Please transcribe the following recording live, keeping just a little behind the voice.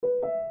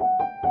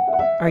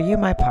Are you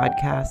my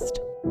podcast?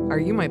 Are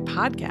you my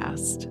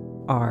podcast?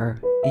 Are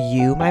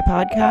you my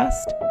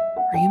podcast?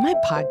 Are you my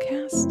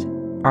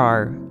podcast?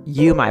 Are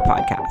you my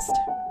podcast?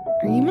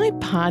 Are you my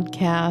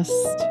podcast?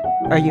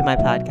 Are you my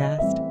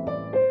podcast?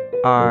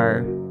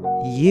 Are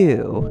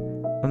you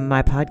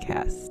my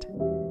podcast?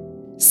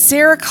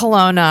 Sarah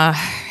Colonna,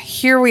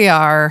 here we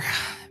are.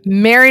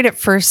 Married at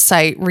First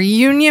Sight,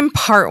 reunion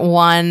part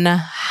 1.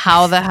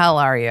 How the hell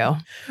are you?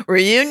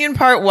 Reunion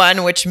part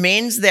 1, which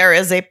means there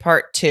is a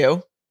part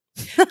 2.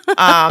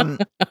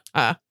 And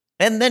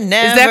the never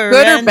Is that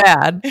good or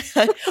bad?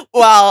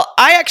 Well,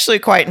 I actually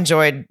quite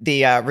enjoyed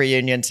the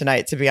reunion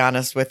tonight, to be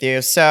honest with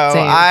you. So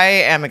Same. I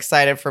am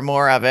excited for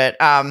more of it.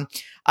 I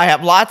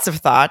have lots of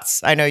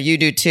thoughts. I know you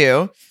do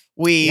too.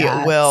 We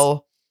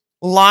will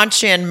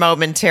launch in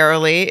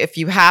momentarily. If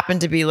you happen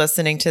to be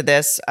listening to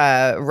this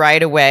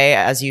right away,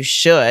 as you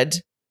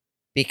should,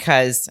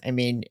 because I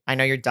mean, I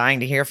know you're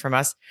dying to hear from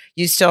us.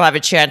 You still have a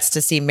chance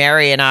to see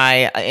Mary and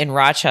I in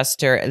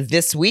Rochester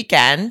this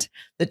weekend,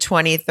 the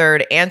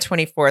 23rd and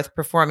 24th,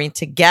 performing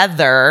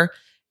together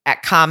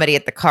at Comedy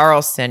at the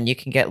Carlson. You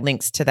can get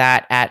links to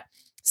that at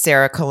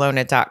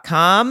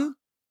sarahcolonna.com.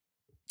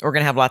 We're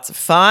going to have lots of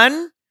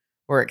fun.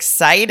 We're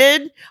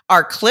excited.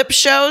 Our clip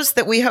shows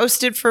that we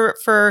hosted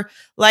for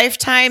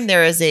Lifetime,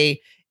 there is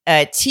a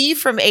T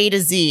from A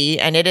to Z,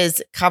 and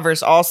it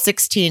covers all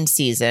 16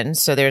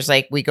 seasons. So there's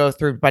we go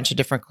through a bunch of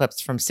different clips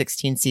from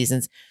 16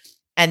 seasons.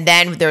 And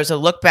then there's a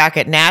look back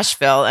at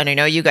Nashville. And I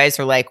know you guys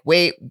are like,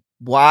 wait,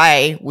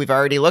 why? We've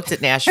already looked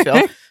at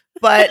Nashville.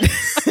 But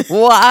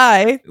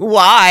Why?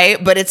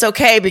 But it's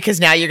okay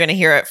because now you're going to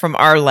hear it from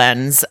our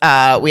lens.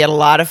 We had a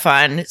lot of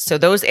fun. So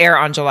those air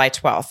on July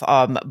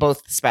 12th,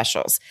 both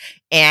specials.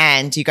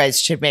 And you guys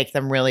should make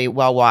them really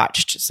well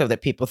watched so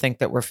that people think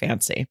that we're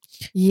fancy.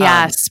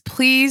 Yes,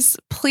 please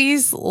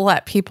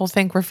let people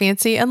think we're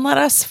fancy and let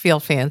us feel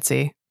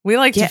fancy. We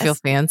like to feel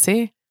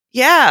fancy.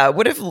 Yeah.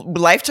 What if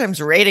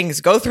Lifetime's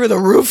ratings go through the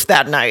roof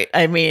that night?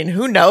 I mean,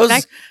 who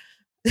knows?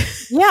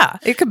 Yeah,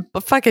 it could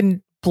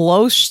fucking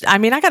blow. I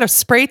mean, I got a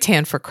spray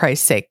tan for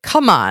Christ's sake.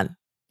 Come on.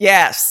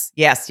 Yes,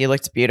 you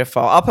looked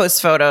beautiful. I'll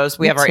post photos.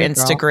 We have our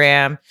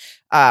Instagram,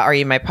 Are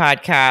You My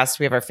Podcast?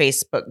 We have our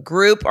Facebook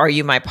group, Are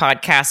You My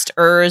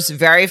Podcasters?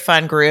 Very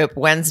fun group.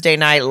 Wednesday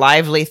night,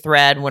 lively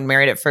thread when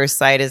Married at First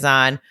Sight is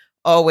on.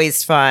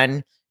 Always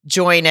fun.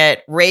 Join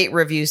it, rate,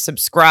 review,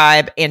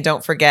 subscribe. And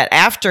don't forget,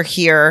 after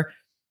here,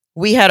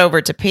 we head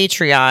over to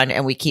Patreon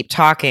and we keep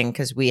talking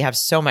because we have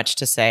so much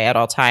to say at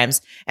all times.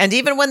 And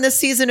even when this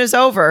season is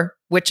over,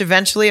 which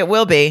eventually it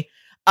will be,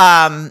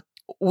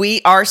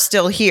 we are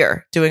still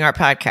here doing our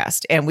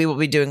podcast, and we will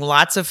be doing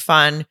lots of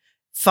fun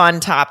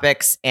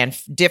topics and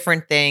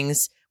different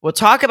things. We'll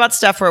talk about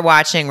stuff we're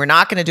watching. We're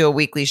not going to do a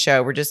weekly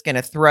show. We're just going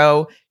to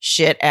throw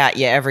shit at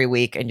you every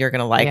week, and you're going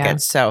to like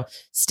it. So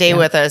stay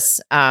with us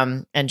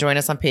and join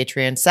us on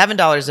Patreon.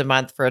 $7 a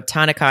month for a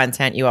ton of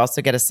content. You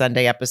also get a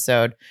Sunday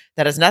episode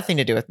that has nothing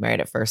to do with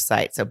Married at First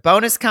Sight. So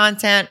bonus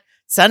content,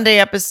 Sunday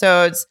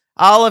episodes,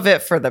 all of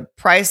it for the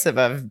price of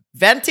a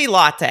venti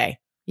latte.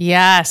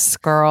 Yes,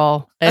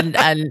 girl.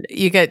 And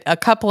you get a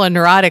couple of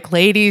neurotic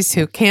ladies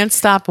who can't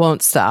stop,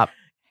 won't stop.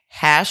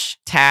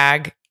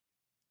 Hashtag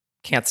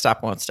can't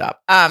stop, won't stop.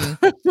 I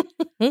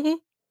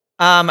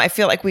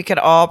feel like we could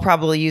all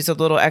probably use a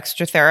little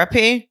extra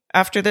therapy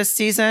after this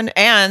season.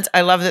 And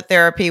I love that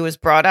therapy was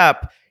brought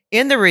up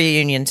in the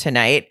reunion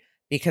tonight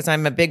because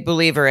I'm a big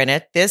believer in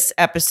it. This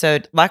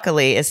episode,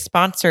 luckily, is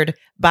sponsored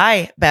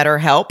by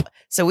BetterHelp,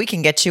 so we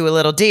can get you a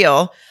little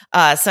deal.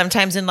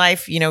 Sometimes in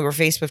life, we're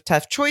faced with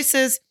tough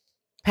choices.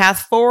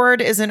 Path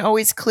forward isn't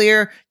always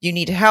clear. You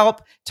need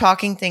help.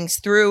 Talking things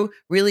through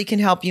really can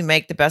help you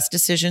make the best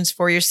decisions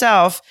for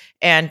yourself.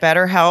 And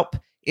BetterHelp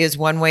is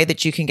one way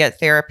that you can get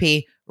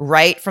therapy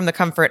right from the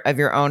comfort of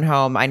your own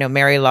home. I know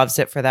Mary loves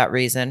it for that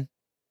reason.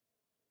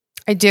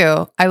 I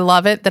do. I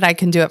love it that I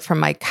can do it from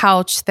my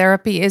couch.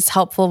 Therapy is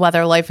helpful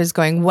whether life is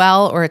going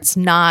well or it's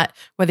not,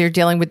 whether you're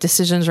dealing with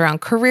decisions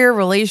around career,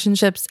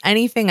 relationships,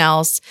 anything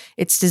else.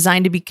 It's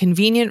designed to be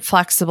convenient,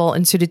 flexible,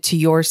 and suited to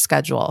your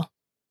schedule.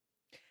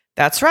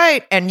 That's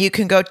right. And you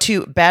can go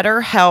to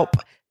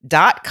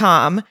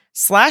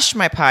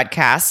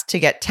betterhelp.com/mypodcast to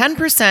get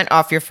 10%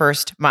 off your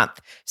first month.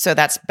 So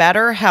that's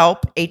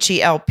BetterHelp,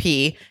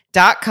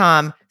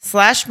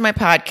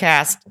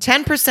 HELP.com/mypodcast,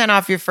 10%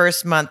 off your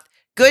first month.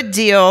 Good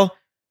deal.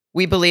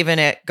 We believe in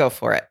it. Go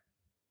for it.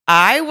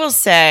 I will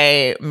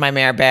say, my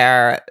Mare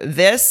Bear,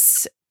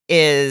 this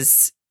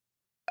is,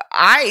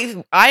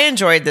 I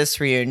enjoyed this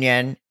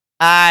reunion.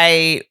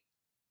 I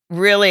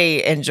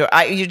really enjoy.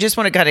 You just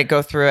want to kind of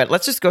go through it.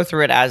 Let's just go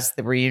through it as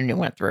the reunion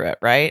went through it,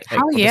 right?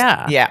 Oh,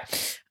 yeah. Yeah.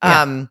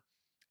 I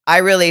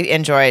really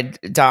enjoyed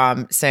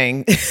Dom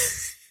saying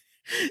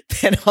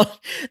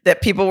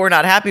that people were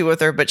not happy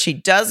with her, but she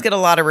does get a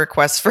lot of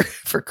requests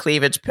for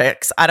cleavage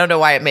pics. I don't know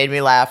why it made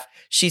me laugh.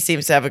 She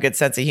seems to have a good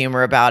sense of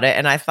humor about it.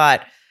 And I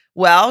thought,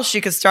 well,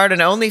 she could start an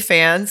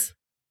OnlyFans.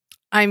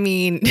 I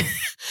mean,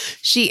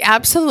 she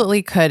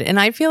absolutely could. And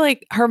I feel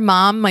like her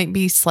mom might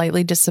be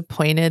slightly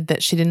disappointed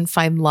that she didn't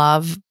find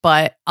love.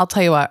 But I'll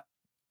tell you what,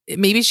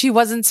 maybe she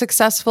wasn't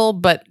successful,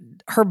 but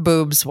her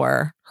boobs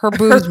were. Her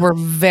boobs were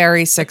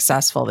very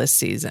successful this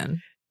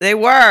season. They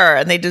were,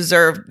 and they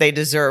deserved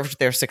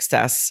their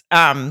success.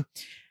 It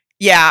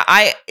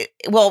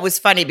was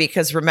funny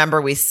because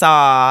remember we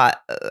saw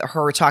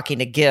her talking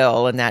to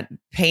Gil in that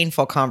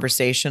painful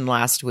conversation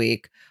last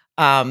week.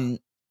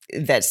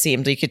 That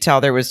seemed, you could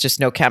tell there was just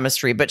no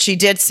chemistry, but she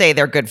did say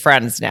they're good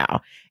friends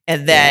now.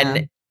 And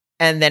then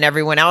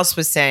everyone else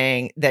was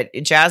saying that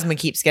Jasmine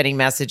keeps getting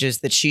messages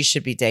that she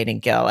should be dating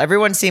Gil.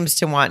 Everyone seems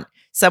to want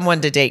someone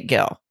to date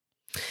Gil.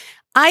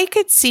 I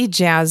could see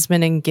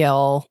Jasmine and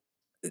Gil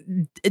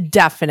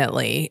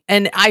definitely.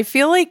 And I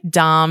feel like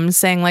Dom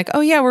saying like,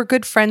 oh yeah, we're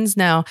good friends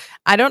now.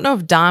 I don't know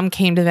if Dom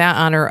came to that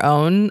on her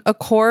own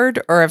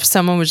accord or if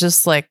someone was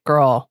just like,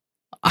 girl,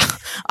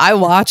 I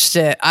watched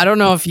it. I don't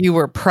know if you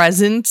were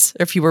present,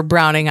 if you were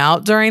browning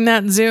out during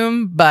that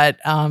Zoom, but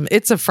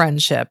it's a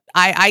friendship.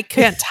 I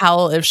can't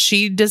tell if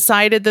she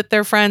decided that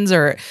they're friends,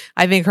 or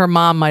I think her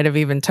mom might have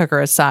even took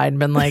her aside and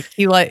been like,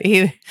 you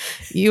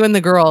and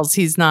the girls,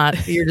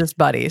 you're just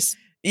buddies.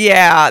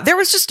 Yeah, there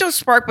was just no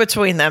spark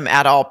between them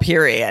at all,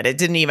 period.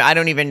 I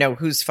don't even know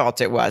whose fault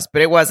it was,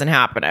 but it wasn't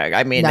happening.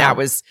 I mean, That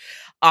was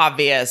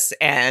obvious.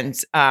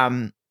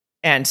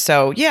 And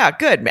so, yeah,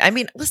 good. I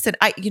mean, listen,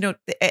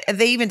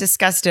 they even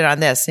discussed it on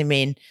this. I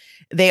mean,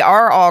 they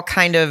are all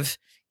kind of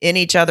in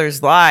each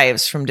other's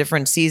lives from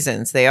different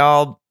seasons. They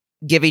all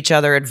give each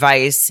other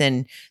advice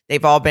and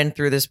they've all been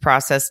through this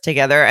process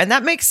together. And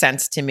that makes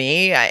sense to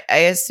me. I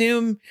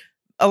assume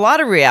a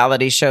lot of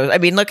reality shows. I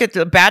mean, look at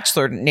the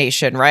Bachelor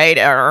Nation, right?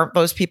 Aren't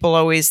those people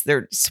always,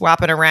 they're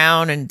swapping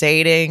around and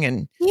dating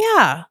and.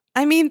 Yeah.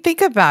 I mean,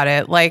 think about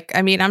it. Like,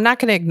 I mean, I'm not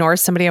going to ignore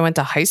somebody I went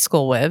to high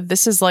school with.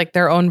 This is like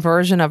their own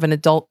version of an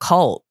adult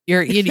cult.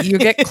 You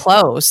get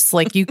close.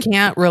 Like you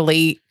can't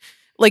relate.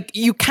 Like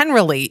you can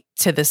relate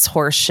to this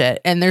horse shit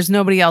and there's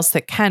nobody else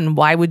that can.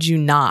 Why would you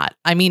not?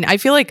 I mean, I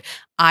feel like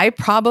I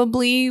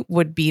probably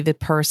would be the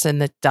person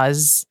that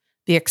does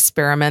the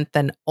experiment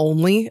then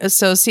only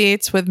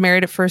associates with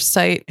Married at First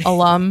Sight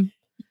alum.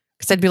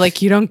 Because I'd be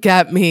like, you don't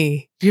get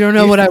me. You don't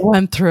know what I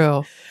went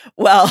through.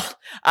 Well,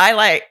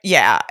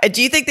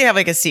 do you think they have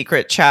like a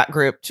secret chat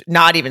group?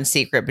 Not even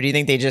secret, but do you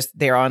think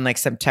they're on like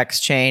some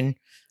text chain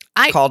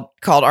called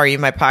Are You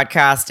My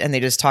Podcast? And they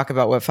just talk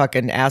about what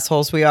fucking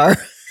assholes we are?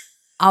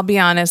 I'll be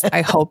honest.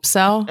 I hope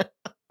so.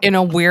 In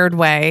a weird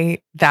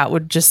way, that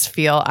would just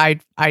feel,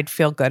 I'd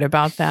feel good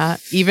about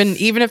that. Even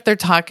if they're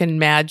talking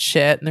mad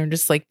shit and they're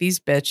just like these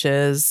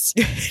bitches,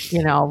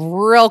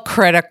 real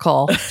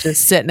critical,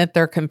 just sitting at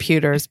their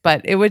computers,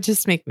 but it would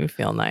just make me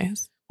feel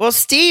nice. Well,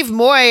 Steve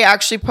Moy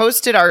actually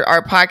posted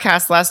our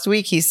podcast last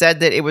week. He said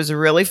that it was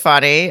really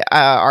funny,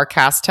 our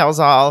Cast Tells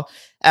All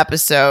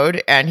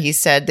episode. And he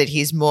said that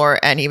he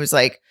was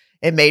like,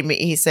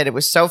 he said it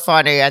was so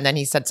funny. And then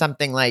he said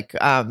something like,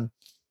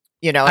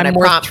 and I'm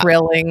more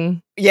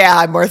thrilling. Yeah,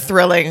 I'm more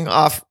thrilling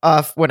off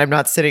when I'm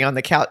not sitting on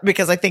the couch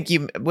because I think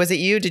was it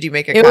you? Did you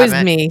make a comment? It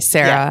was me,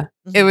 Sarah.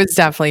 Yeah. It was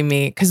definitely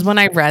me. Because when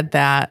I read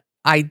that,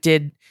 I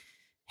did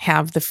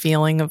have the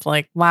feeling of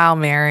like, wow,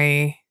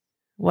 Mary,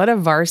 what a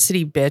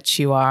varsity bitch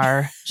you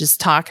are. Just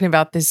talking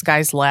about this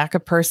guy's lack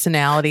of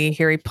personality.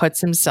 Here he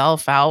puts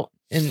himself out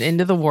and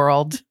into the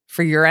world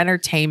for your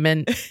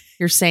entertainment.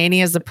 You're saying he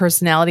has the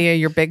personality of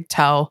your big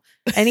toe.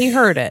 And he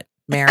heard it,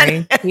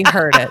 Mary. He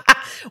heard it.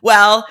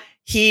 Well,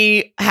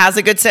 he has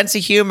a good sense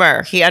of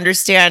humor. He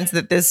understands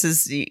that this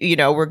is,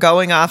 we're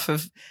going off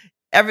of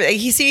everything.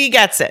 He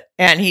gets it,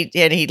 and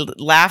he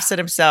laughs at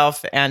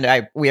himself,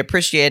 and we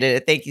appreciate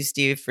it. Thank you,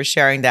 Steve, for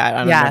sharing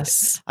that.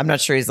 Yes, I'm not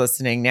sure he's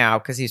listening now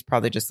because he's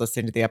probably just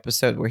listening to the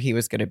episode where he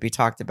was going to be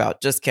talked about.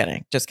 Just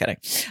kidding.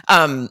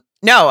 No,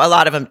 a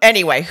lot of them.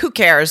 Anyway, who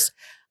cares?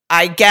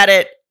 I get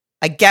it.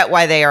 I get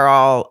why they are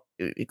all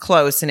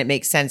close, and it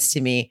makes sense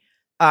to me.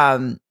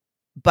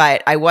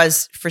 But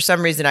for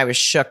some reason, I was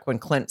shook when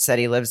Clint said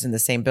he lives in the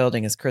same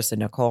building as Chris and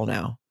Nicole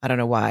now. I don't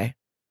know why.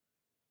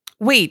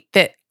 Wait,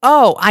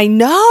 I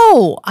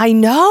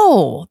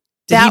know.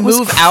 Did he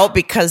move out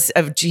because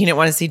of Gina? Didn't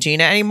want to see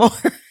Gina anymore?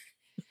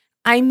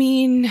 I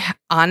mean,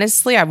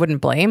 honestly, I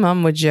wouldn't blame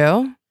him. Would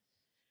you?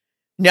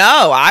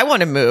 No, I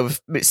want to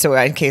move. So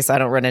in case I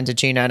don't run into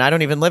Gina, and I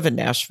don't even live in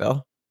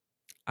Nashville.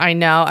 I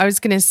know. I was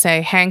going to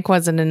say Hank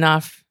wasn't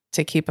enough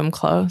to keep him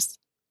close.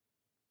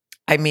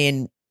 I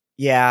mean,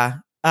 yeah.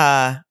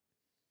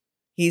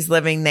 He's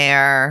living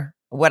there.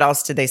 What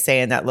else did they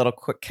say in that little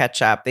quick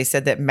catch up? They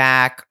said that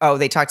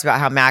they talked about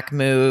how Mac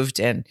moved,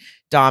 and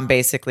Dom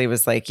basically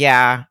was like,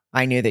 yeah,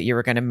 I knew that you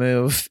were going to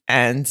move.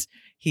 And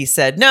he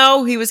said,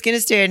 no, he was going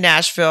to stay in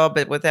Nashville.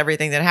 But with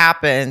everything that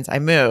happened, I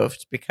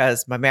moved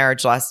because my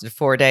marriage lasted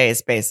 4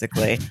 days,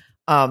 basically.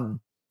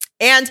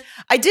 And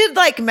I did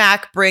like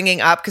Mac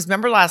bringing up, because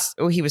remember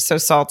he was so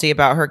salty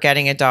about her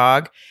getting a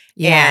dog.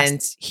 Yes.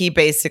 And he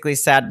basically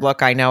said,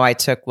 look, I know I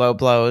took low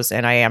blows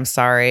and I am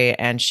sorry.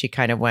 And she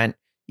kind of went,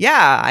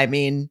 yeah, I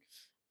mean,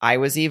 I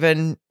was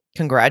even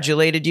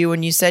congratulated you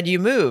when you said you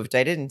moved.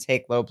 I didn't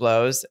take low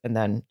blows. And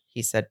then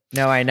he said,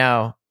 no, I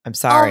know. I'm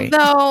sorry.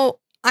 Although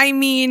I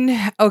mean,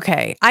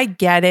 okay, I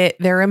get it.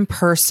 They're in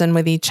person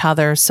with each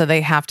other, so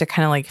they have to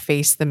kind of like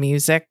face the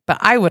music. But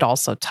I would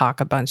also talk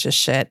a bunch of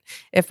shit.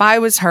 If I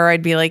was her,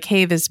 I'd be like,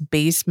 hey, this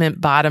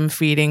basement bottom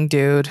feeding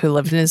dude who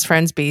lived in his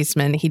friend's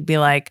basement, he'd be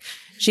like,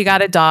 she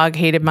got a dog,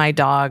 hated my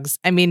dogs.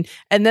 I mean,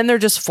 and then they're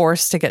just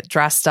forced to get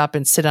dressed up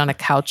and sit on a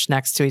couch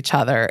next to each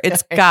other.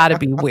 It's got to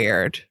be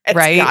weird,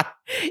 right? I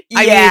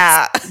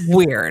mean, it's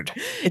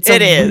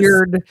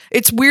weird.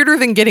 It's weirder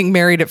than getting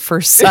married at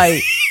first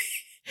sight.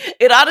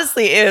 It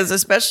honestly is,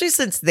 especially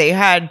since they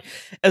had,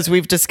 as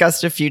we've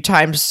discussed a few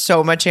times,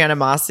 so much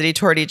animosity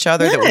toward each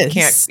other that we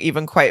can't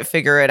even quite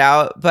figure it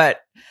out.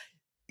 But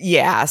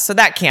yeah, so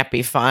that can't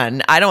be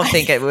fun. I don't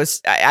think it was.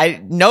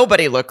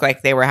 Nobody looked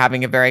like they were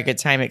having a very good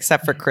time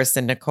except for Chris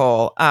and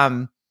Nicole.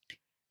 And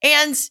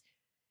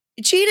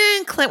Gina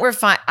and Clint were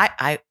fine.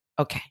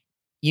 Okay.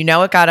 You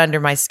know, it got under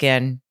my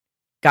skin,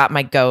 got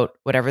my goat,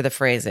 whatever the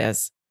phrase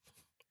is.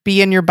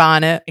 Be in your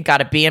bonnet. It got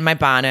to be in my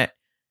bonnet.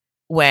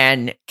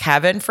 When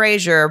Kevin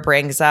Frazier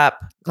brings up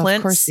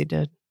Clint's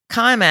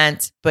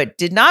comment, but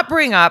did not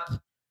bring up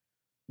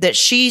that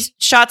she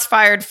shots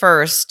fired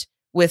first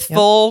with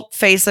full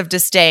face of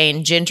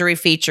disdain, gingery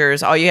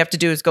features. All you have to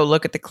do is go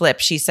look at the clip.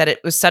 She said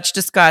it was such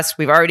disgust.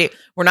 We're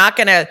not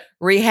going to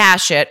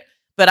rehash it,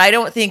 but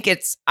I think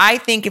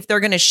if they're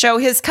going to show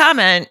his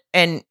comment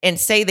and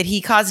say that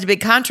he caused a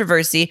big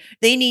controversy,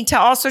 they need to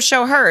also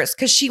show hers.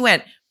 Cause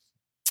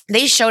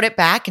they showed it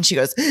back and she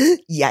goes,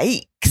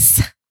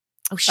 yikes.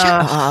 Oh, shut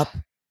up.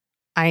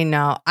 I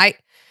know.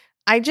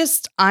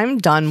 I'm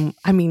done.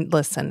 I mean,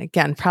 listen,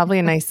 again, probably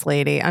a nice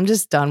lady. I'm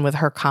just done with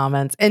her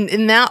comments. And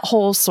in that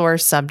whole sore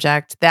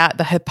subject, that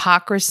the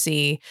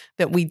hypocrisy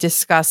that we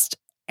discussed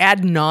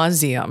ad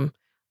nauseum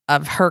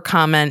of her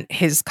comment,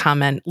 his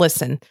comment,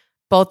 listen,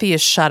 both of you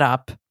shut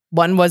up.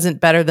 One wasn't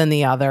better than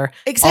the other.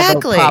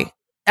 Exactly.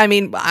 I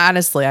mean,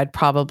 honestly, I'd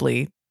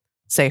probably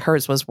say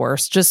hers was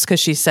worse just because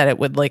she said it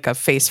with like a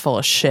face full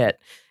of shit.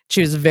 She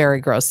was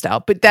very grossed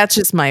out, but that's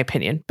just my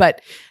opinion.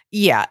 But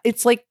yeah,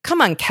 it's like, come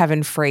on,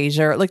 Kevin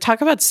Frazier, like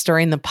talk about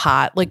stirring the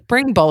pot, like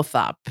bring both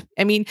up.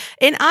 I mean,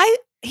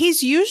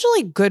 he's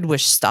usually good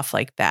with stuff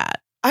like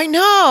that. I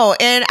know.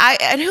 And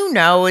who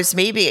knows,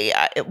 maybe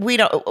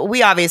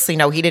we obviously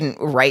know he didn't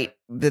write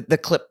the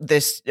clip,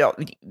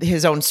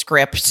 his own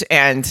script,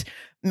 and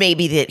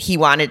maybe that he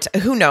wanted to,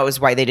 who knows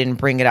why they didn't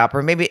bring it up,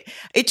 or maybe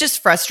it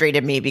just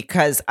frustrated me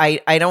because I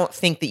don't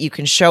think that you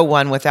can show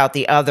one without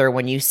the other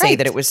when you say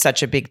that it was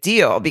such a big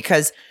deal,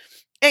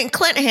 and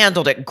Clint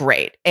handled it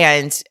great.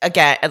 And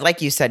again,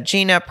 like you said,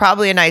 Gina,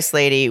 probably a nice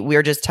lady.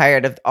 We're just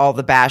tired of all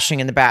the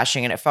bashing. And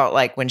it felt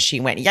like when she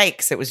went,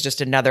 yikes, it was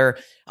just another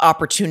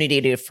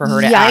opportunity for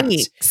her to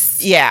act.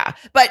 Yeah.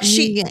 But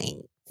she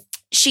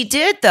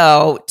did,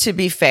 though, to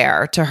be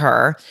fair to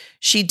her,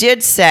 she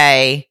did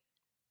say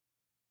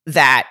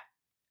that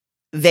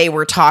they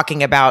were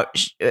talking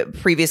about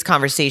previous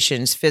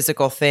conversations,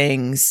 physical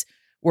things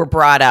were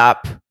brought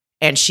up,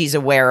 and she's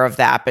aware of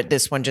that, but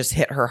this one just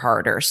hit her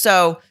harder.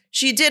 So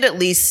she did, at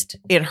least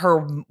in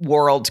her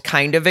world,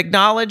 kind of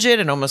acknowledge it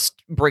and almost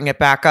bring it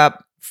back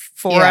up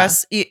for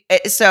us.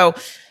 So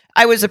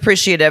I was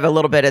appreciative a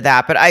little bit of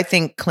that, but I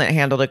think Clint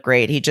handled it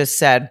great. He just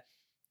said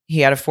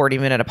he had a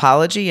 40-minute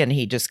apology, and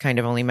he just kind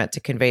of only meant to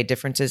convey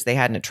differences they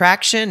had in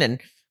attraction,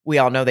 and we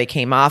all know they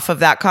came off of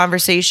that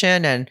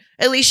conversation, and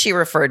at least she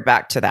referred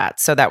back to that.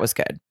 So that was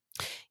good.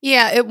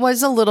 Yeah, it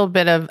was a little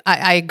bit of,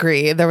 I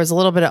agree. There was a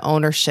little bit of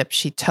ownership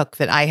she took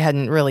that I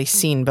hadn't really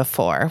seen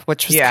before,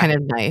 which was kind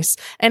of nice.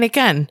 And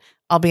again,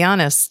 I'll be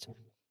honest,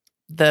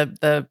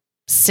 the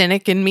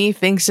cynic in me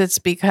thinks it's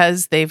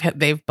because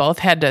they've both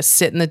had to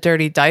sit in the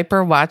dirty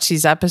diaper, watch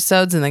these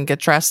episodes, and then get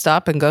dressed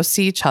up and go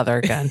see each other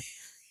again.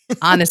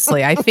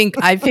 Honestly, I think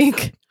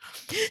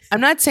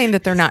I'm not saying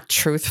that they're not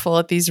truthful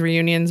at these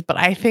reunions, but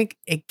I think,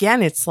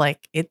 again, it's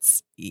like,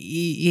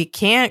 you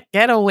can't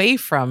get away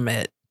from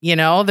it. You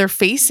know, they're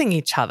facing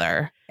each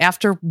other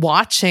after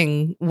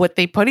watching what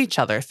they put each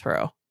other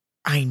through.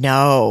 I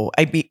know.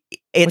 I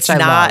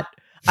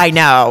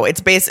know.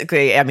 It's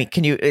basically, I mean,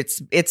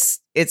 it's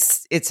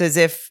as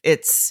if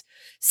it's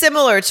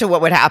similar to what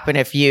would happen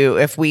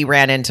if we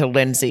ran into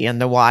Lindsay in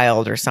the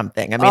wild or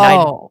something. I mean,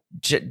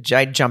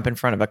 I'd jump in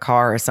front of a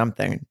car or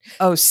something.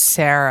 Oh,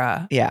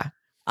 Sarah. Yeah.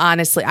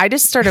 Honestly, I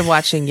just started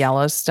watching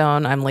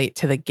Yellowstone. I'm late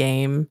to the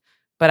game,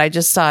 but I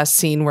just saw a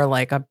scene where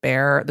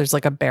there's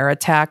like a bear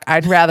attack.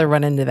 I'd rather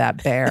run into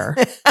that bear.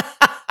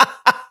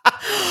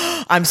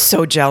 I'm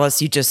so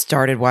jealous you just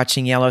started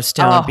watching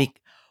Yellowstone. Oh.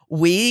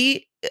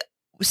 We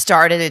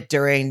started it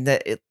during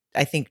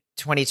I think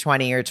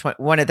 2020 or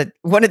one of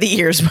the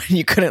years when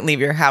you couldn't leave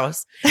your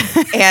house.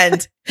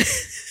 And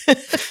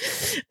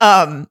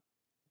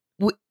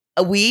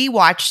we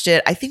watched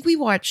it. I think we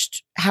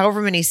watched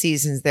however many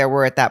seasons there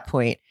were at that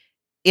point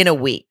in a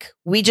week.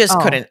 We just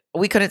couldn't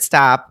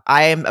stop.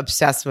 I am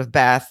obsessed with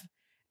Beth.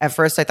 At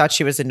first I thought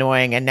she was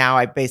annoying, and now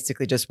I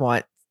basically just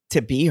want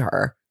to be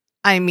her.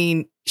 I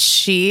mean,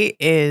 she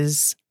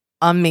is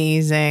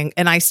amazing.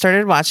 And I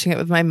started watching it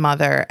with my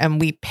mother, and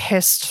we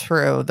pissed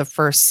through the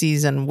first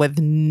season with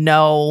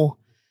no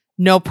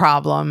no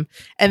problem.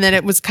 And then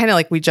it was kind of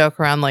like we joke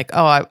around like,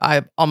 oh,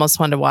 I almost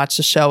wanted to watch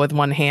the show with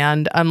one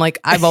hand. I'm like,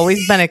 I've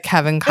always been a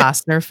Kevin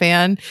Costner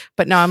fan,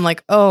 but now I'm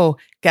like, oh,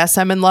 guess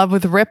I'm in love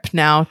with Rip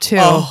now too.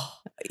 Oh,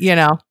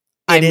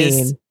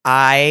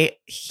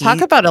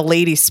 talk about a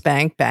lady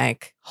spank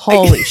bank.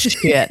 Holy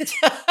shit.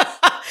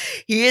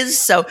 He is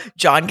so,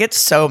 John gets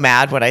so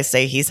mad when I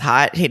say he's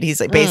hot. He's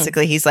like,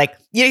 basically, he's like,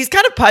 he's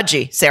kind of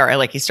pudgy, Sarah.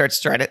 Like he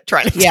starts trying to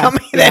tell me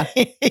that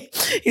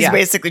he's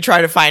basically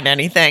trying to find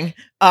anything.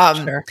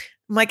 Sure.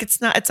 I'm like,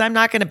 I'm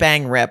not going to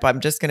bang Rip. I'm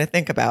just going to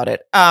think about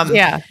it. I'm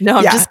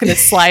just going to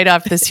slide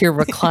off this here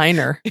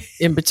recliner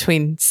in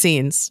between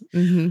scenes.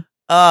 Mm-hmm.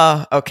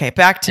 Oh, okay.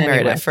 Back to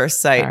Married at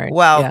First Sight. Right.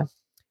 Well,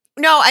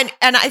 no,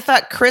 and I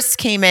thought Chris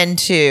came in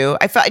too.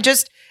 I thought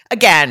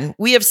again,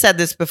 we have said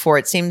this before.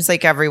 It seems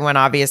like everyone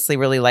obviously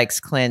really likes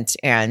Clint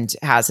and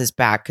has his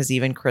back because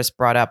even Chris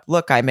brought up,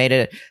 look, I made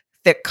a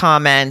thick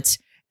comment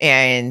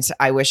and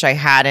I wish I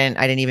hadn't.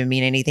 I didn't even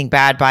mean anything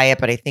bad by it.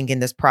 But I think in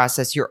this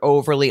process, you're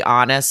overly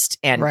honest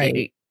and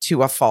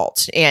to a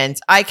fault. And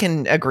I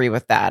can agree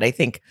with that. I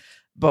think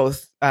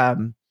both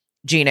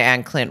Gina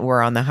and Clint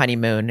were on the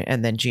honeymoon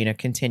and then Gina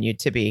continued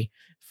to be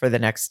for the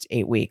next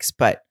 8 weeks.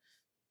 But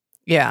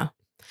yeah.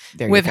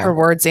 With her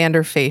words and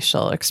her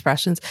facial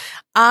expressions.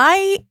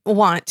 I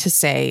want to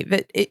say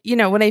that,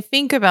 when I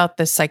think about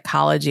the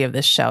psychology of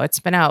this show, it's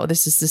been out.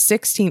 This is the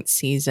 16th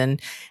season.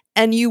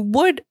 And you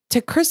would,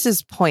 to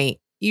Chris's point,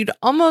 you'd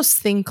almost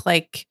think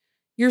like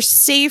you're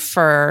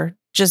safer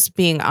just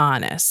being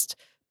honest.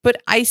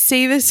 But I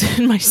say this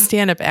in my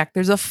stand-up act.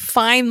 There's a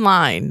fine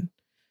line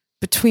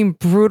between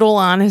brutal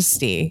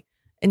honesty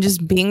and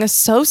just being a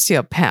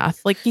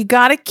sociopath. Like you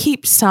got to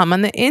keep some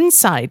on the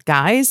inside,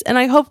 guys. And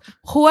I hope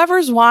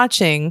whoever's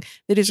watching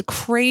that is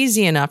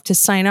crazy enough to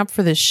sign up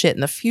for this shit in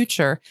the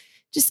future,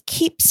 just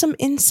keep some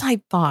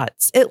inside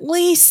thoughts, at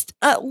least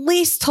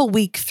till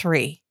week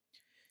 3,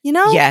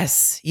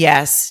 Yes,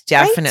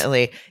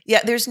 definitely. Right?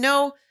 Yeah. There's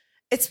no,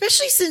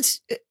 especially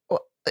since,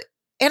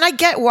 and I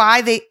get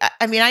why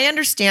I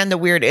understand the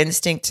weird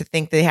instinct to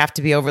think they have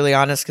to be overly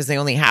honest because they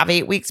only have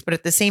 8 weeks, but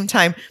at the same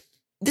time,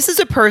 this is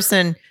a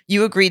person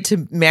you agreed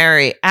to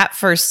marry at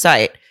first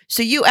sight.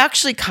 So you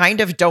actually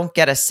kind of don't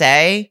get a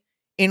say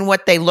in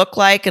what they look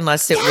like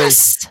unless it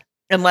was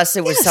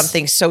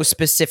something so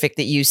specific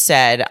that you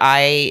said,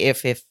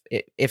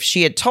 if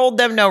she had told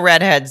them no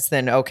redheads,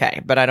 then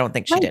okay. But I don't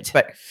think she did.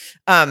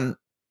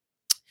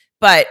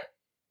 But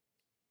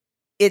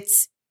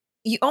it's,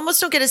 you almost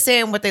don't get a say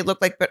in what they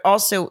look like, but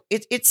also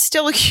it's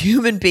still a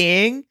human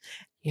being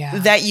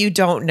that you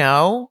don't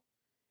know.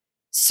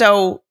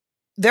 So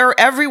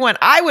everyone,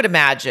 I would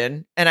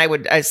imagine, and I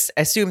would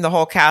assume the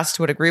whole cast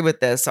would agree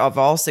with this of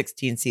all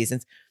 16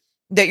 seasons,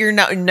 that you're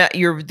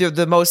you're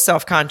the most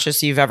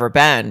self-conscious you've ever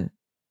been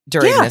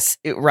during this,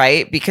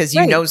 right? Because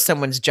you know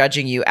someone's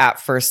judging you at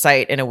first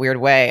sight in a weird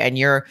way,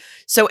 and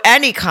so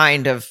any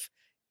kind of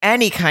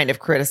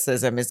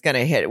criticism is going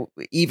to hit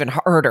even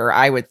harder,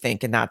 I would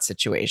think, in that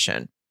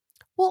situation.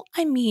 Well,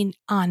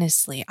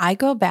 honestly, I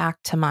go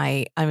back to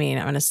I'm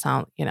going to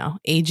sound,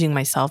 aging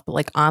myself, but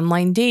like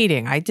online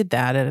dating, I did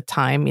that at a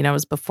time, it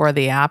was before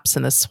the apps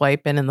and the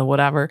swiping and the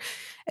whatever.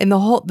 And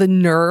the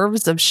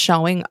nerves of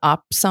showing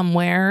up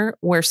somewhere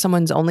where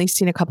someone's only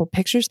seen a couple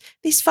pictures,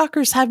 these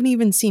fuckers haven't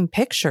even seen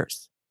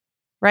pictures,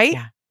 right?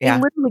 Yeah. They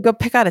literally go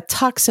pick out a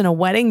tux and a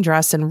wedding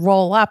dress and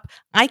roll up.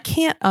 I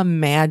can't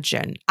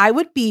imagine. I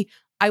would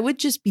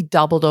just be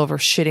doubled over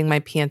shitting my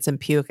pants and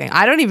puking.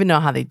 I don't even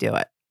know how they do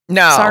it.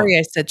 No. Sorry,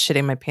 I said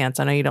shitting my pants.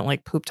 I know you don't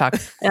like poop talk.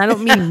 And I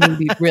don't mean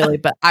maybe really,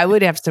 but I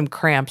would have some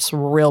cramps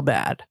real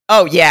bad.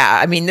 Oh,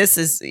 yeah.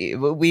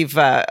 We've,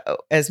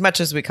 as much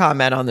as we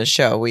comment on the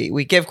show,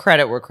 we give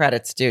credit where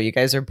credit's due. You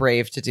guys are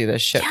brave to do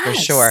this shit for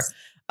sure.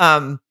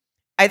 I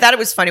thought it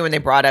was funny when they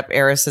brought up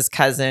Eris's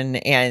cousin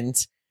and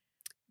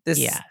this.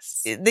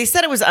 Yes. They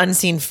said it was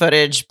unseen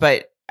footage,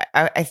 but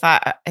I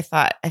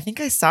think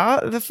I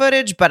saw the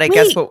footage, but I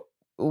guess what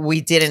we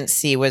didn't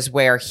see was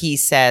where he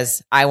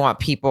says, I want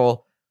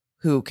people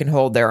who can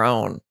hold their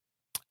own.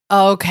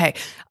 Okay.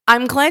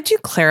 I'm glad you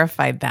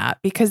clarified that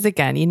because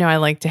again, I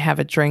like to have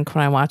a drink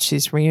when I watch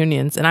these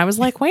reunions. And I was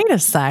like, wait a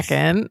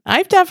second,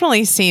 I've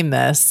definitely seen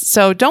this.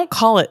 So don't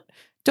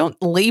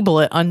label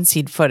it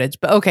unseen footage,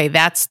 but okay,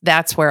 that's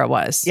where it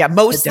was. Yeah.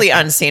 Mostly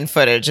unseen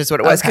footage is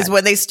what it was. Cause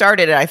when they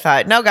started it, I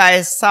thought, no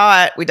guys,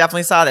 saw it. We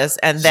definitely saw this.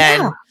 And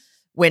then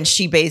when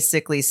she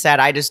basically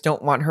said, I just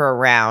don't want her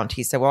around,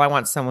 he said, well, I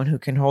want someone who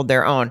can hold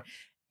their own.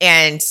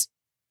 And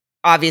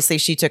obviously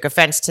she took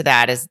offense to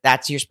that as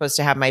that's, you're supposed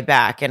to have my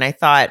back. And I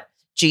thought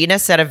Gina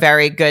said a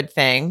very good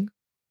thing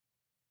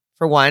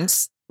for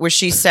once, where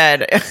she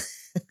said,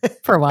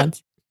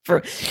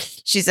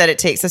 she said, it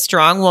takes a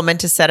strong woman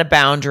to set a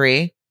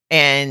boundary.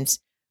 And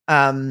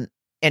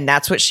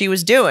that's what she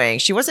was doing.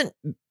 She wasn't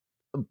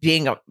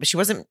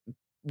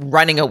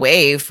running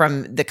away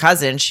from the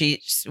cousin.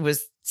 She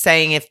was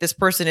saying, if this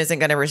person isn't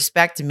going to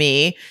respect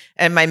me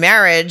and my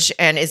marriage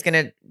and is going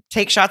to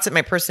take shots at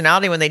my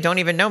personality when they don't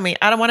even know me,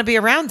 I don't want to be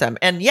around them.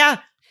 And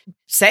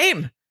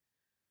same.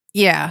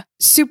 Yeah,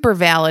 super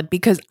valid,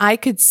 because I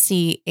could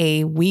see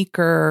a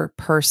weaker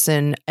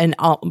person and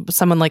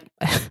someone like,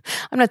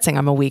 I'm not saying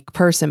I'm a weak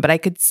person, but I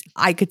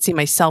could see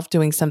myself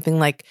doing something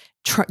like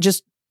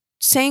just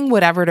saying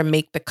whatever to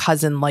make the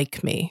cousin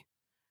like me.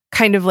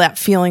 Kind of that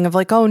feeling of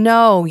like, oh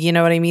no, you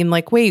know what I mean?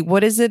 Like, wait,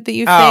 what is it that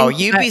you think? Oh,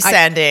 you'd be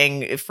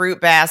sending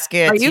fruit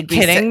baskets. Are you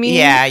kidding me?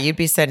 Yeah, you'd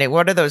be sending,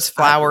 what are those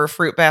flower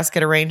fruit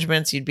basket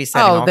arrangements? You'd be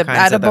sending all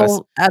kinds of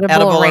those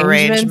edible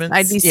arrangements.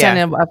 I'd be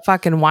sending a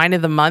fucking wine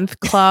of the month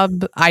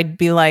club. I'd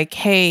be like,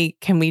 hey,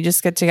 can we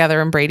just get together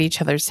and braid each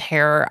other's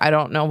hair? I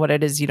don't know what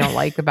it is you don't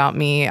like about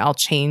me. I'll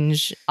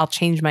change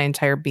my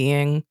entire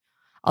being.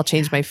 I'll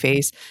change my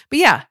face. But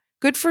yeah.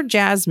 Good for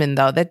Jasmine,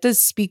 though. That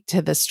does speak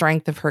to the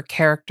strength of her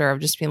character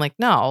of just being like,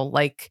 no,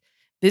 like,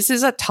 this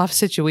is a tough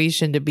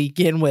situation to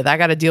begin with. I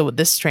got to deal with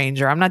this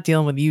stranger. I'm not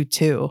dealing with you,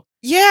 too.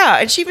 Yeah.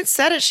 And she even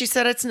said it. She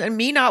said, it's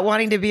me not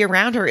wanting to be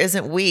around her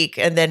isn't weak.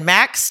 And then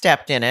Max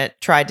stepped in it,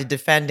 tried to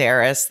defend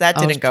Eris. That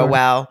didn't go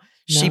well.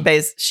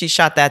 No. She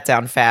shot that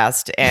down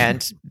fast.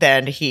 And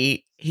then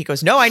he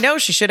goes, no, I know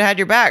she should have had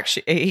your back.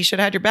 He should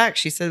have had your back.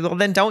 She said, well,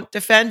 then don't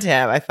defend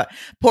him. I thought,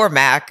 poor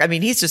Mac. I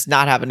mean, he's just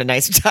not having a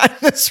nice time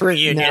this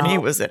reunion. No. He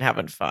wasn't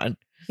having fun.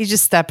 He's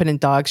just stepping in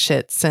dog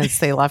shit since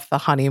they left the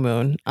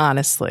honeymoon.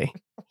 Honestly,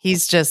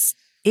 he's just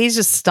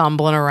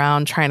stumbling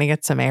around trying to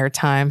get some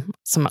airtime,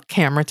 some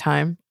camera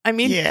time. I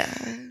mean, yeah.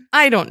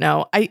 I don't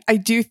know. I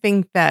do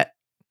think that,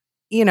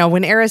 you know,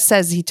 when Eris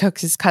says he took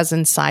his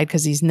cousin's side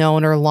because he's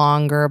known her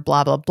longer,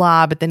 blah, blah,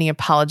 blah, but then he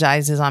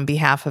apologizes on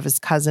behalf of his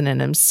cousin and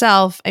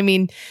himself. I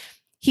mean,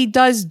 he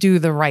does do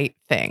the right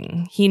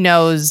thing. He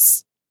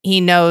knows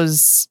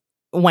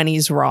when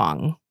he's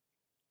wrong.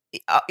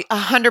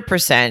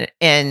 100%.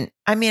 And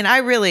I mean,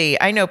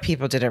 I know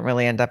people didn't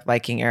really end up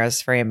liking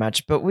Eris very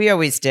much, but we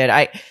always did.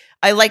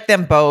 I like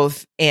them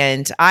both,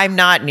 and I'm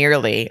not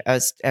nearly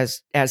as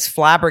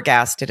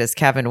flabbergasted as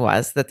Kevin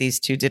was that these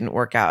two didn't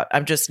work out.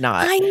 I'm just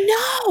not. I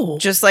know.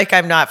 Just like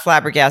I'm not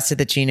flabbergasted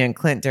that Gina and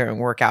Clint didn't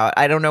work out.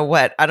 I don't know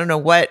what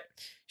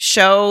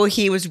show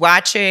he was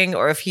watching,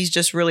 or if he's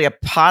just really a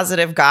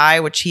positive guy,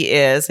 which he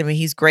is. I mean,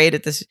 he's great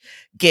at this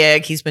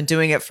gig. He's been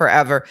doing it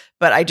forever.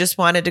 But I just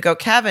wanted to go,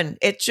 Kevin,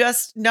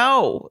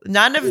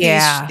 none of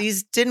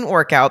these didn't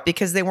work out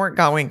because they weren't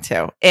going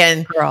to.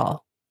 And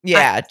girl.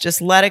 Yeah,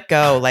 just let it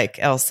go like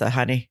Elsa,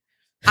 honey.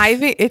 I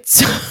think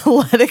it's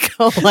let it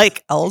go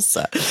like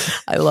Elsa.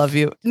 I love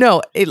you.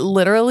 No, it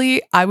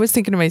literally, I was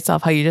thinking to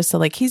myself how you just said,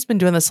 like, he's been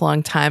doing this a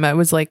long time. I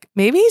was like,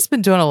 maybe he's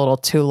been doing a little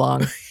too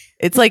long.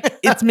 It's like,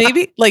 it's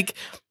maybe like,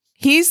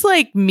 he's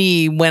like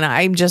me when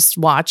I'm just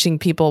watching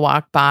people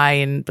walk by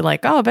and be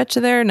like, oh, I bet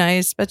you they're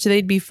nice. Bet you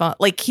they'd be fun.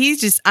 Like,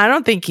 I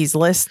don't think he's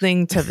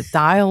listening to the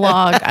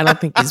dialogue. I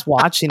don't think he's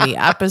watching the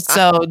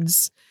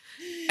episodes.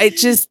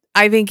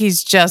 I think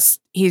he's just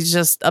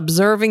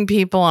observing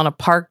people on a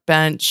park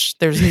bench.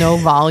 There's no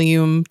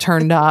volume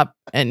turned up,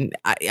 and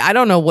I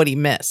don't know what he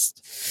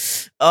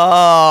missed.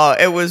 Oh,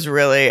 it was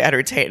really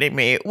entertaining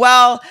me.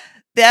 Well,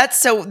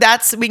 that's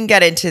we can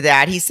get into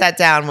that. He sat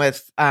down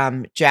with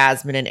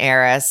Jasmine and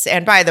Eris,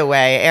 and by the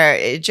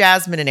way,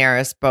 Jasmine and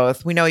Eris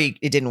both. We know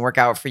it didn't work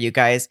out for you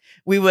guys.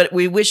 We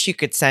wish you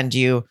could send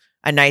you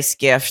a nice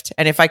gift.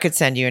 And if I could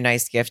send you a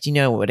nice gift, you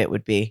know what it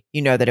would be.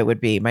 You know that it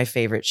would be my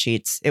favorite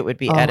sheets. It would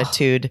be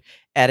Attitude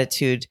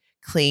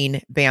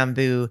clean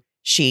bamboo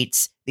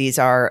sheets. These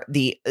are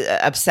the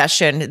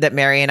obsession that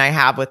Mary and I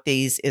have with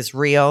these is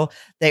real.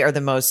 They are the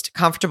most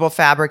comfortable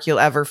fabric you'll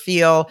ever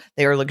feel.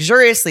 They are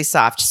luxuriously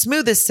soft,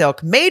 smooth as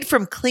silk, made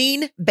from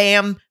clean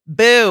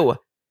bamboo.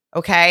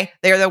 Okay.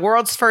 They are the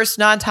world's first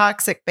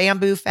non-toxic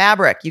bamboo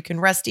fabric. You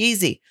can rest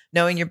easy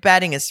knowing your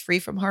bedding is free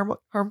from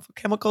harmful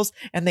chemicals,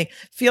 and they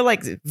feel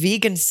like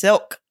vegan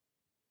silk.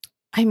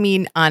 I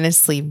mean,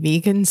 honestly,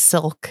 vegan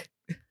silk.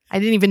 I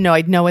didn't even know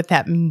I'd know what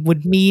that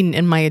would mean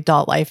in my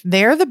adult life.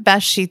 They're the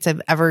best sheets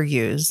I've ever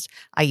used.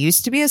 I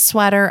used to be a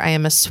sweater. I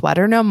am a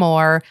sweater no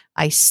more.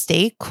 I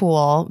stay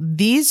cool.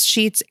 These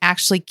sheets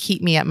actually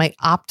keep me at my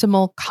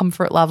optimal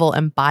comfort level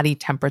and body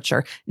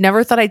temperature.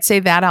 Never thought I'd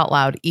say that out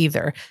loud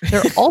either.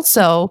 They're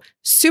also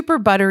super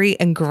buttery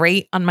and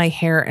great on my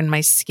hair and my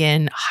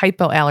skin.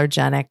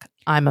 Hypoallergenic.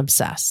 I'm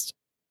obsessed.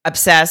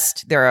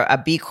 They're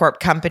a B Corp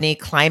company,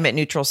 climate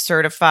neutral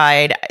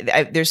certified.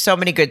 There's so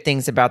many good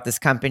things about this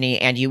company,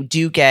 and you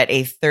do get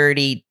a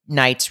 30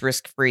 nights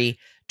risk-free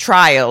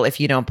trial if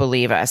you don't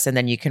believe us, and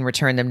then you can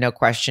return them, no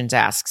questions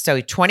asked.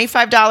 So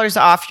 $25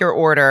 off your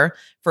order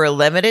for a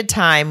limited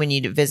time when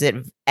you visit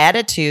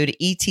Attitude,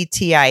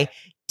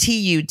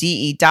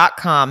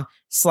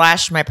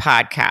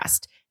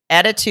 ETTITUDE.com/mypodcast.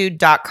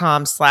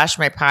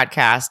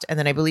 Attitude.com/mypodcast. And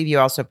then I believe you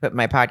also put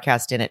my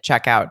podcast in at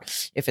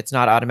checkout. If it's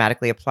not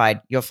automatically applied,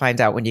 you'll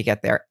find out when you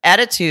get there.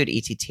 Attitude,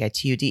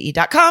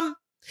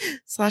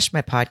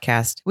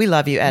 ETTITUDE.com/mypodcast. We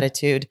love you,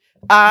 Attitude.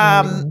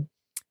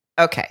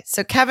 Okay.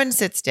 So Kevin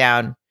sits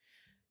down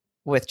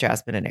with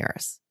Jasmine and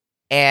Eris,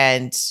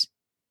 and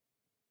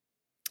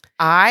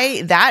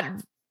I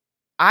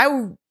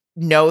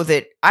know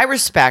that I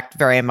respect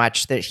very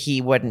much that he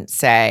wouldn't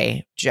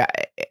say,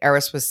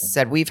 Eris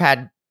said, we've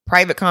had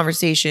private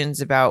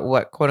conversations about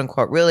what quote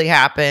unquote really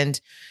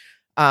happened.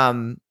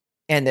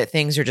 And that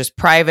things are just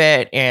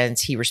private, and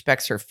he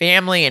respects her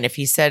family. And if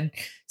he said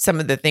some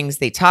of the things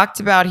they talked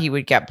about, he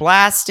would get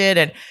blasted.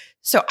 And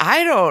so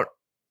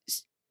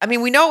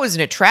we know it was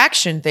an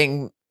attraction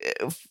thing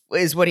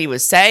is what he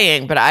was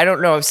saying, but I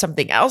don't know if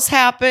something else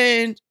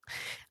happened.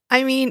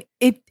 I mean,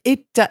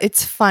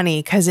 it's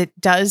funny because it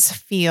does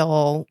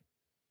feel,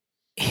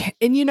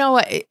 and you know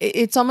what,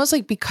 it's almost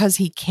like because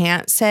he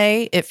can't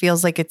say, it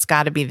feels like it's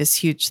got to be this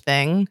huge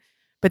thing,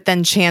 but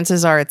then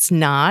chances are it's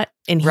not,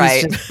 and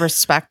he's just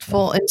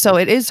respectful. And so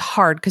it is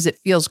hard because it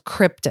feels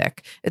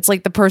cryptic. It's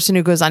like the person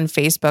who goes on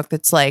Facebook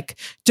that's like,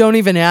 don't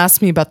even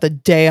ask me about the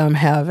day I'm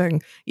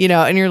having,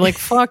 and you're like,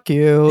 fuck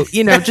you,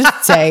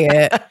 just say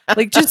it.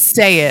 Like, just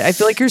say it. I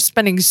feel like you're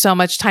spending so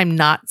much time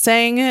not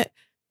saying it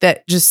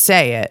that just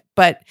say it.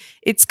 But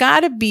it's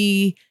got to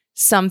be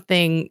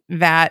something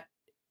that,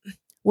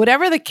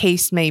 whatever the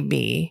case may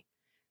be,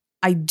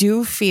 I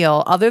do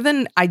feel, other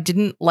than I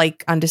didn't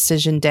like on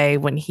decision day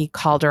when he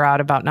called her out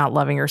about not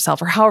loving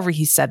herself, or however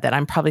he said that,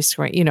 I'm probably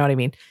screwing, you know what I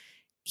mean?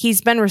 He's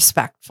been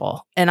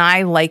respectful, and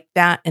I like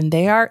that. And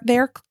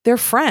they're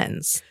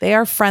friends. They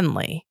are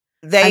friendly.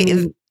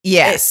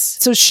 Yes.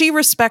 So she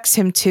respects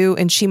him too,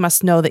 and she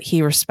must know that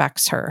he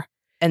respects her.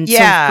 And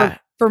so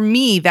for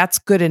me, that's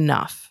good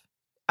enough.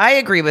 I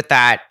agree with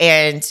that.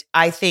 And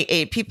I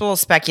think people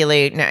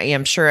speculate.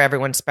 I'm sure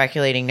everyone's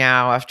speculating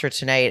now after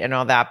tonight and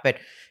all that, but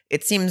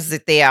it seems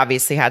that they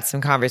obviously had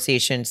some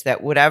conversations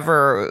that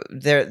whatever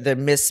the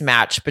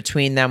mismatch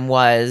between them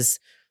was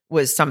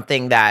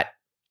something that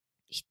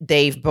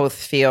they both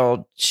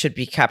feel should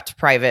be kept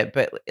private.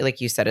 But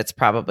like you said, it's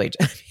probably,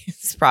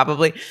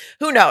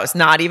 who knows,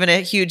 not even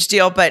a huge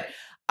deal. But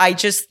I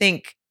just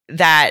think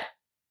that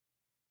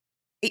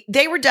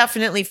they were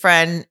definitely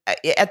friends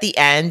at the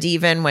end,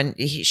 even when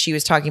she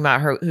was talking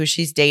about who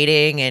she's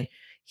dating, and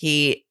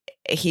he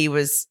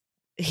was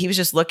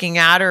just looking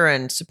at her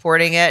and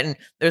supporting it. And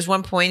there's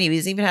one point he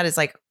even had his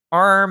like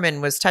arm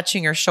and was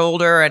touching her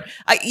shoulder. And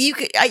you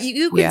could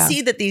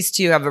see that these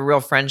two have a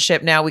real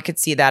friendship now. We could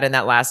see that in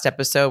that last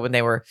episode when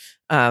they were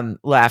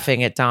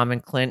laughing at Dom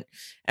and Clint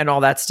and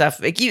all that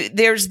stuff. Like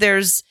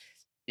there's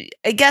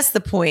I guess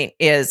the point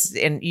is,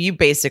 and you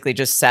basically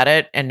just said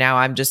it, and now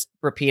I'm just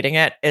repeating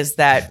it, is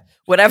that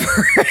whatever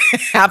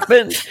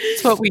happened,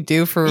 it's what we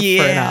do for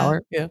an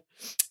hour. Yeah.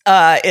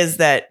 Is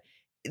that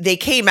they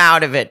came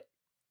out of it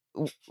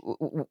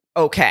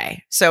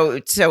okay. So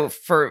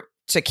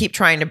to keep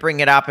trying to bring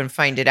it up and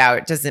find it out,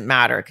 it doesn't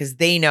matter because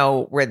they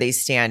know where they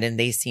stand and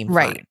they seem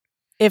fine.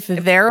 If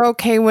they're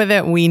okay with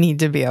it, we need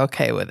to be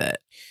okay with it.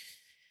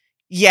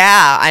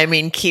 Yeah, I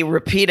mean,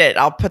 repeat it.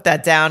 I'll put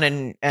that down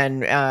and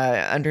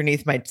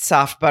underneath my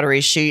soft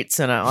buttery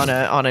sheets and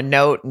on a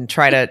note, and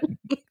try to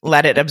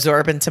let it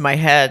absorb into my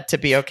head to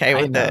be okay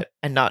with it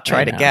and not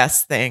try to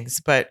guess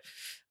things. But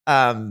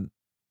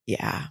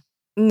yeah,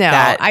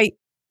 no,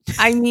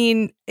 I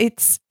mean,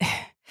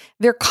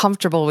 they're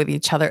comfortable with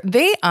each other.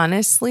 They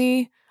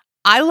honestly,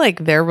 I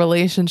like their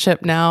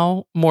relationship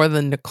now more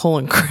than Nicole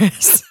and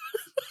Chris.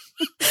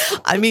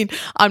 I mean,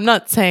 I'm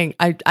not saying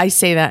I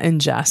say that in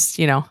jest,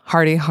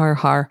 hearty har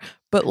har,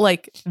 but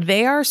like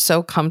they are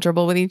so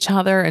comfortable with each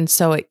other and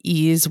so at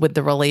ease with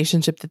the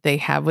relationship that they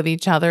have with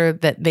each other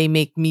that they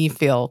make me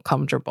feel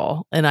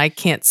comfortable. And I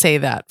can't say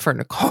that for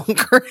Nicole and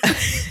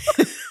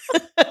Chris.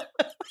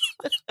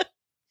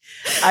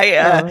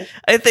 I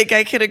think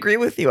I can agree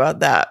with you on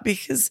that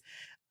because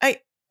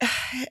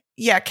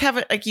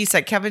Kevin, like you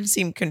said, Kevin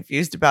seemed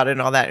confused about it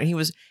and all that. And he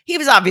was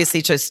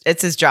obviously just,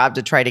 it's his job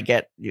to try to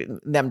get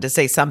them to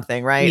say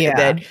something. Right.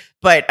 Yeah.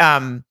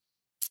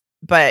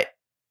 But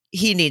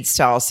he needs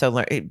to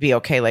also be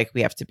okay. Like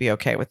we have to be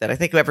okay with it. I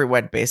think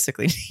everyone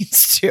basically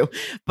needs to,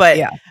 but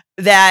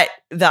that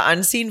the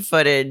unseen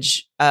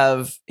footage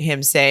of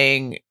him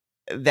saying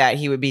that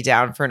he would be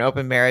down for an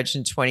open marriage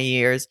in 20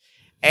 years.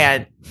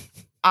 And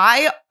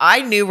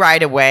I knew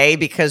right away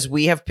because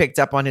we have picked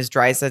up on his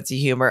dry sense of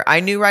humor.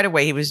 I knew right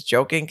away he was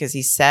joking because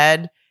he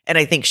said, and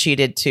I think she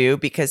did too,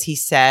 because he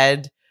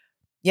said,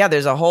 yeah,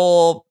 there's a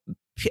whole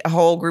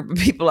group of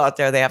people out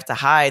there they have to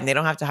hide, and they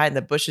don't have to hide in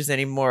the bushes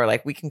anymore.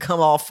 Like we can come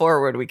all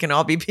forward. We can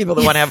all be people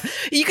that want to have,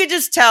 you could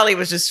just tell he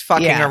was just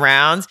fucking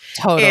around.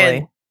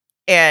 Totally.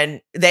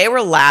 And they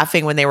were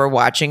laughing when they were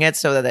watching it.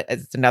 So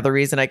that's another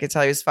reason I could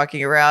tell he was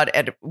fucking around.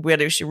 And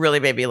when she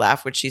really made me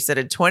laugh when she said,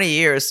 in 20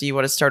 years, so you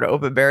want to start an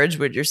open marriage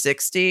when you're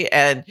 60?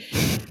 And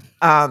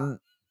and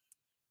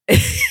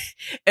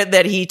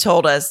then he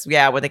told us,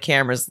 when the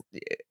cameras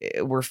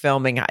were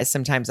filming,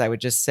 sometimes I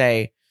would just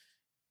say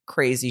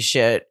crazy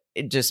shit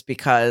just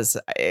because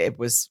it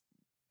was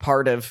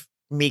part of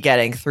me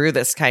getting through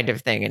this kind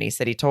of thing. And he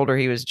said he told her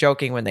he was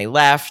joking when they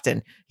left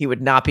and he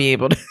would not be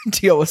able to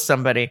deal with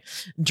somebody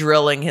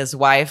drilling his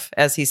wife,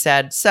 as he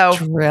said. So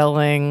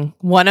drilling,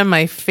 one of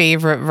my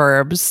favorite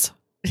verbs.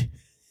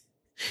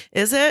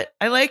 Is it?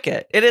 I like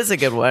it. It is a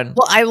good one.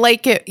 Well, I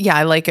like it. Yeah,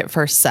 I like it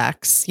for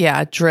sex.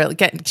 Yeah,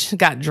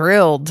 got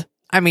drilled.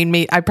 I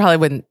mean, I probably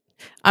wouldn't.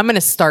 I'm going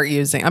to start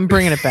using. I'm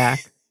bringing it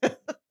back.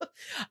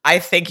 I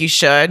think you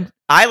should.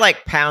 I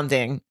like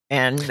pounding,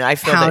 and I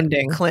feel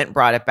that Clint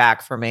brought it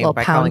back for me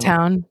by calling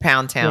it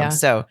Pound Town. Yeah.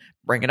 So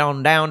bring it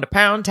on down to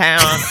Pound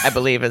Town, I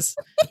believe is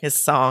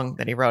his song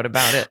that he wrote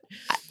about it.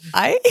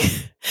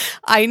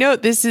 I know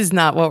this is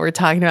not what we're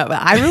talking about,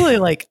 but I really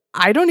like,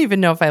 I don't even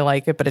know if I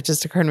like it, but it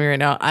just occurred to me right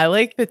now. I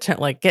like the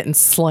like getting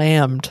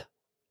slammed.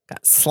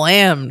 Got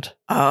slammed.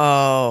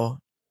 Oh,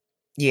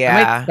 yeah.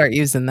 I might start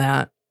using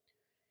that.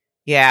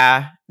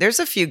 Yeah. There's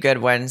a few good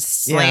ones.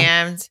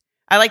 Slammed.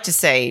 Yeah. I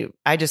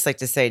just like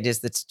to say, is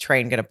the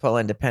train going to pull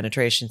into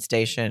penetration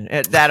station?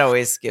 That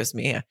always gives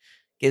me a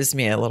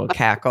little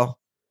cackle.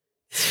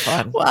 It's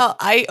fun. Well,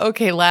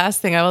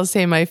 last thing I will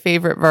say, my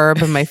favorite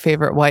verb and my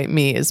favorite white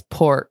meat is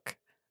pork.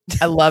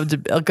 I loved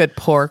a good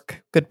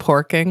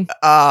porking.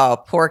 Oh,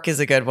 pork is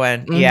a good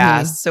one. Mm-hmm.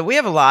 Yeah. So we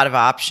have a lot of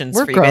options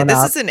for you.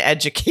 This is an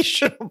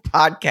educational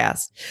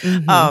podcast.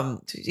 Mm-hmm.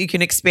 You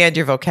can expand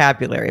your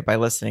vocabulary by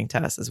listening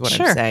to us, is what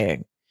I'm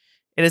saying.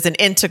 It is an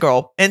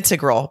integral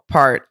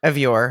part of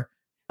your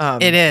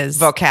it is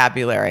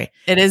vocabulary.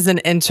 It is an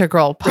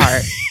integral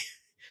part.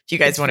 If you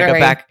guys want to go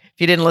back, if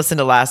you didn't listen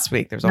to last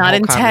week, there's a not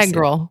whole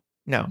integral.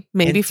 No,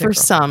 maybe integral. For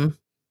some.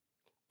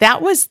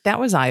 That was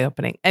eye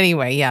opening.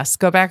 Anyway, yes,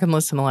 go back and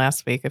listen to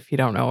last week if you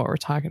don't know what we're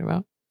talking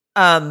about.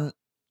 Her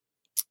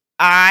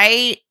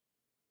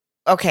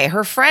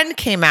friend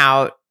came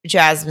out,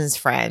 Jasmine's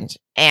friend,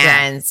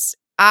 and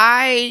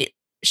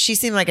she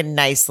seemed like a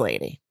nice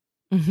lady.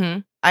 Mm-hmm.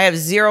 I have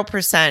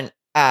 0%.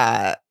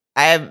 I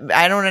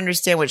don't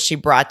understand what she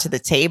brought to the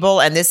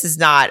table, and this is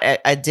not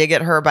a dig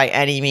at her by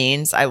any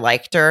means. I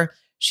liked her.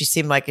 She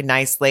seemed like a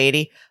nice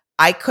lady.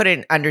 I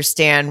couldn't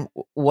understand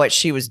what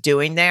she was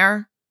doing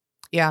there.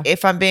 Yeah,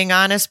 if I'm being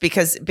honest,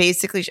 because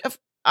basically,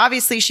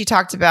 obviously, she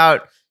talked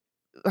about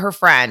her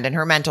friend and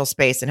her mental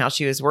space and how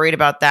she was worried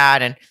about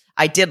that. And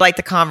I did like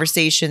the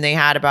conversation they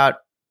had about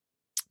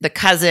the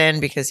cousin,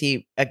 because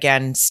he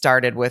again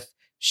started with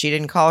she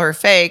didn't call her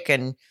fake,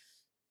 and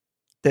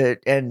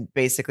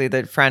basically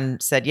the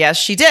friend said yes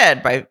she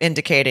did, by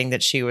indicating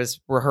that she was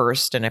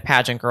rehearsed and a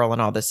pageant girl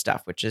and all this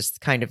stuff, which is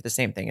kind of the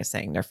same thing as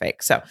saying they're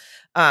fake. So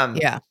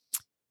yeah,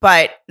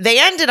 but they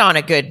ended on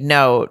a good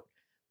note.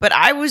 But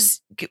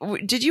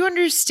did you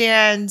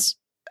understand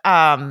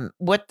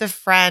what the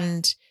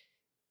friend,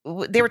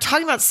 they were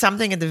talking about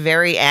something at the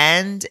very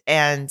end,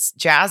 and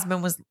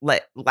Jasmine was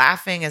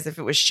laughing as if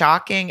it was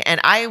shocking. And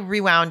I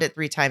rewound it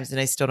 3 times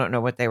and I still don't know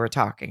what they were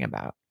talking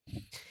about.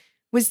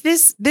 Was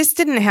this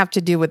didn't have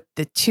to do with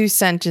the 2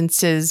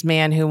 sentences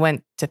man who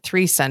went to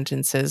 3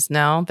 sentences?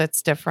 No,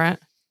 that's different.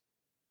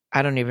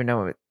 I don't even know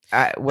what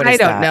I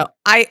don't know.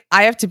 I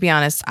have to be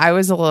honest. I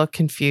was a little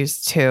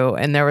confused too,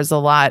 and there was a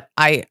lot.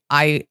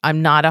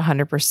 I'm not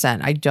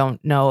 100%. I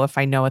don't know if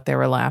I know what they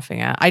were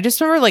laughing at. I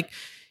just remember like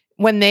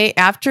when they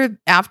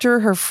after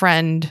her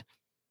friend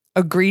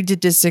agreed to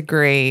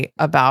disagree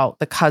about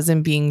the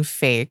cousin being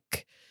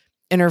fake,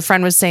 and her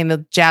friend was saying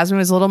that Jasmine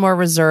was a little more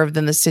reserved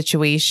than the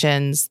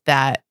situations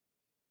that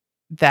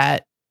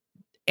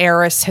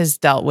Eris has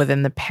dealt with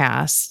in the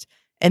past,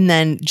 and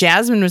then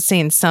Jasmine was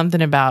saying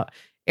something about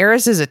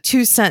Eris is a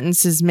 2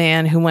 sentences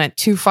man who went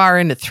too far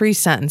into 3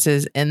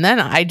 sentences. And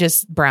then I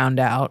just browned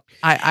out.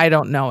 I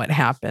don't know what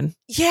happened.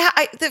 Yeah.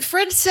 The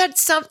friend said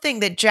something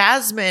that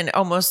Jasmine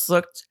almost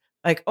looked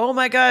like, oh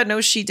my God, no,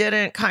 she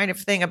didn't kind of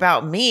thing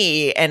about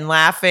me, and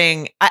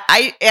laughing.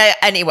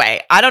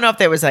 Anyway, I don't know if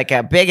there was like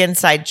a big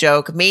inside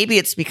joke. Maybe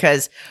it's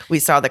because we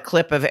saw the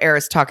clip of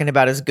Eris talking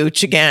about his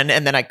gooch again,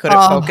 and then I couldn't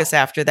focus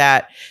after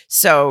that.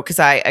 So, because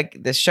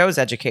this show's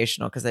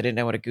educational, because I didn't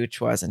know what a gooch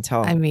was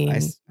until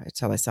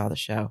I saw the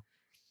show.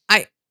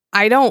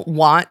 I don't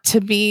want to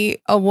be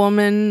a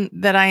woman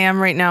that I am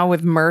right now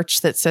with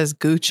merch that says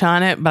gooch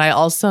on it, but I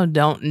also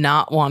don't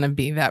not want to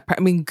be that.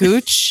 I mean,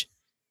 gooch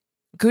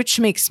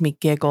makes me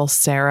giggle,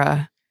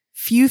 Sarah.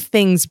 Few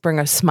things bring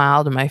a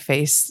smile to my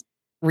face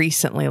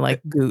recently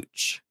like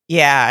gooch.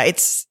 Yeah,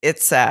 it's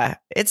solid.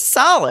 It's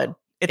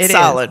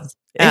solid.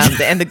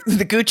 And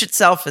the gooch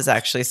itself is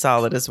actually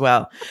solid as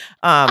well.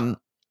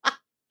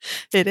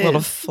 It is a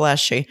little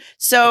fleshy.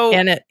 So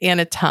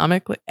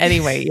anatomically,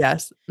 anyway,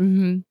 yes.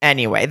 Mm-hmm.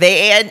 Anyway,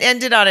 they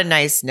ended on a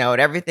nice note.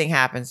 Everything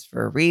happens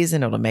for a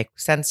reason. It'll make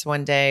sense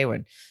one day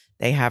when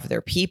they have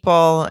their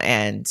people.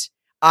 And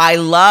I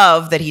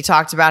love that he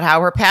talked about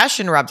how her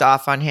passion rubbed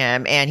off on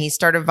him, and he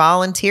started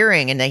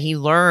volunteering, and that he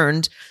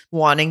learned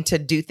wanting to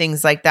do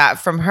things like that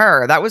from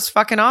her. That was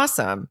fucking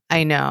awesome.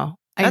 I know.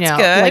 That's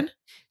good. Like,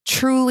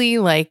 truly,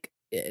 like,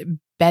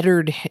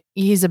 bettered.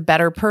 He's a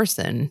better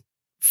person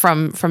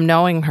from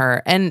knowing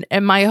her, and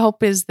my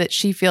hope is that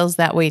she feels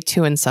that way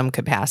too in some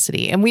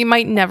capacity. And we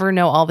might never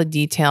know all the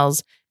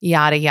details,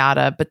 yada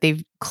yada, but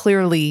they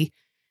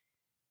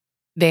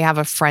have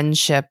a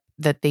friendship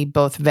that they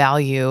both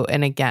value.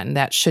 And again,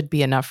 that should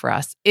be enough for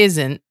us.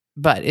 Isn't,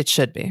 but it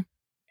should be.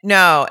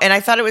 No. And I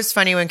thought it was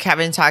funny when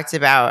Kevin talked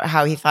about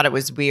how he thought it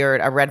was weird,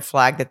 a red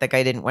flag that the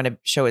guy didn't want to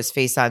show his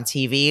face on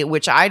TV,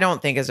 which I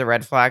don't think is a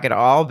red flag at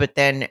all. But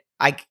then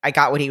I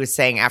got what he was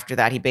saying after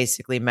that. He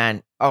basically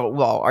meant, oh,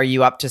 well, are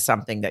you up to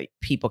something that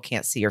people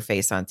can't see your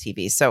face on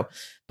TV? So,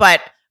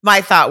 but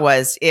my thought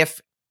was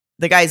if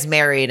the guy's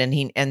married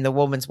and the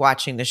woman's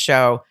watching the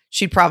show,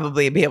 she'd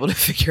probably be able to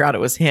figure out it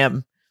was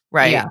him.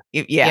 Right.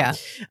 Yeah.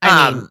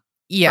 I mean,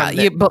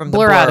 you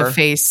blur out a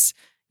face.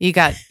 You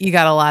got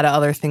a lot of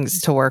other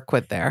things to work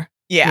with there.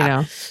 Yeah. You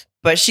know?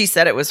 But she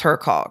said it was her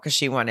call because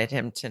she wanted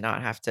him to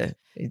not have to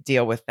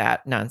deal with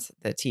that nonsense,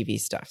 the TV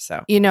stuff.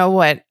 So, you know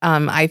what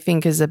I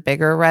think is a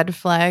bigger red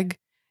flag?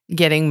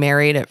 Getting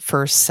married at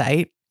first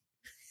sight.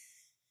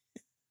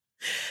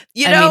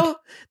 The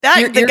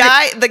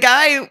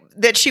guy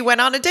that she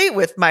went on a date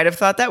with might have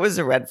thought that was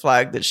a red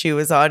flag that she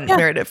was on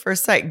Married at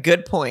First Sight.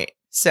 Good point.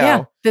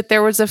 So that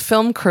there was a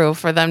film crew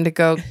for them to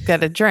go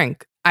get a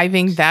drink. I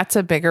think that's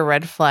a bigger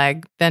red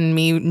flag than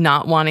me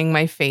not wanting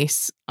my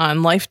face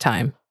on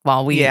Lifetime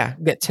while we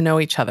get to know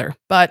each other.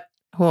 But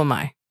who am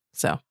I?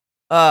 So,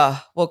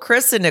 well,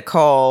 Chris and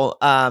Nicole,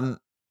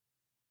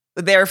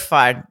 they're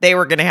fun. They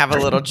were going to have a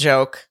little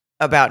joke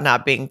about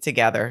not being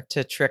together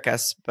to trick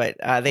us, but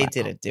they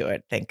didn't do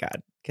it. Thank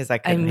God, because I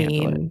couldn't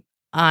handle it.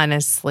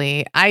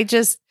 Honestly,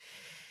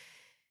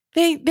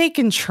 they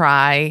can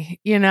try.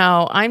 You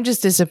know, I'm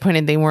just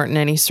disappointed they weren't in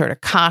any sort of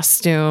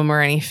costume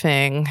or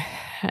anything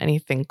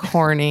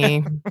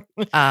corny.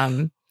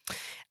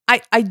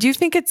 I do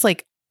think it's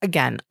like,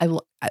 again,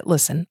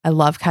 listen, I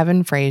love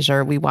Kevin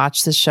Frazier. We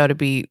watch this show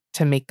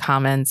to make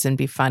comments and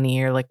be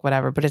funny or like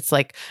whatever. But it's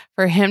like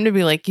for him to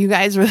be like, you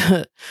guys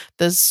were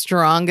the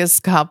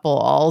strongest couple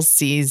all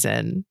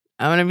season.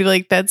 I'm going to be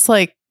like, that's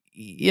like,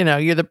 you know,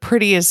 you're the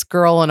prettiest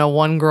girl in a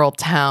 1-girl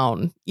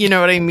town. You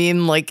know what I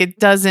mean? Like it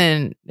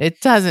doesn't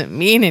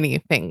mean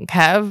anything,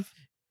 Kev.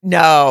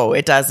 No,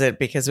 it doesn't,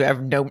 because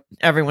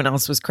everyone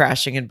else was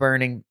crashing and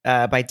burning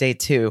by day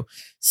 2.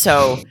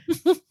 So,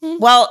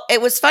 well,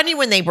 it was funny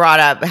when they brought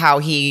up how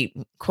he,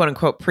 quote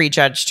unquote,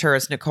 prejudged her,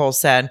 as Nicole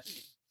said,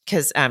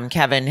 because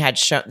Kevin had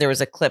shown, there was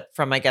a clip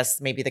from, I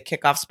guess, maybe the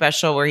kickoff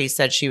special where he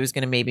said she was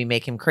going to maybe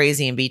make him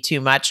crazy and be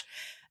too much.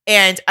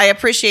 And I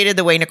appreciated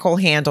the way Nicole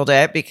handled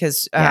it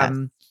because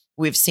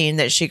we've seen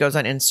that she goes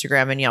on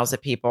Instagram and yells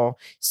at people.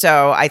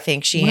 So I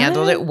think she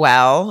handled it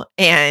well.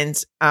 And,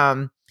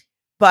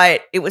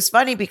 but it was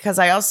funny because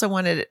I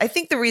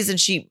think the reason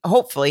she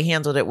hopefully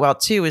handled it well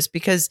too is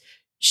because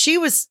she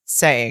was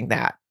saying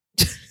that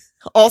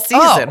all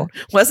season,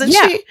 wasn't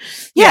she?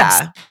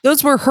 Yes. Yeah.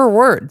 Those were her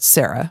words,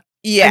 Sarah.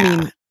 Yeah. I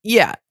mean,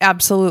 yeah,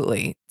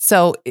 absolutely.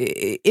 So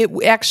it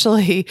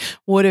actually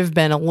would have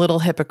been a little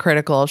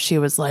hypocritical if she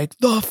was like,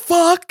 the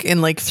fuck,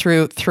 and like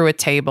threw a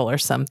table or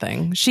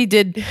something. She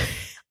did.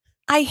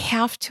 I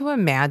have to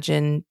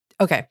imagine.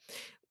 Okay.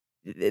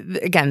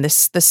 Again, the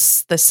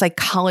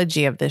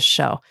psychology of this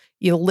show,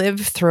 you live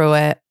through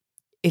it.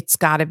 It's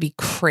got to be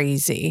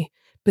crazy.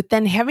 But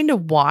then having to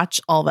watch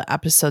all the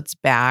episodes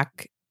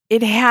back,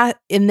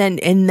 and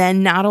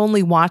then not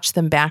only watch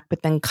them back,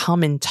 but then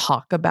come and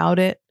talk about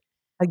it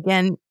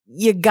again.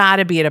 You got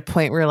to be at a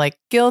point where you're like,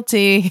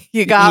 guilty.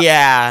 You got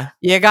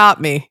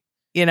me.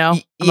 You know,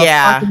 I'm a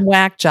fucking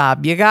whack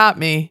job. You got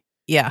me.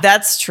 Yeah,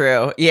 that's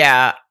true.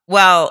 Yeah.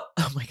 Well,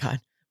 oh my God.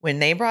 When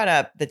they brought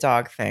up the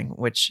dog thing,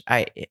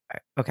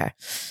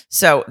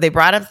 so they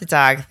brought up the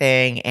dog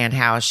thing and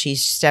how she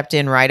stepped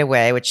in right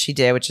away, which she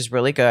did, which is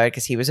really good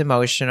because he was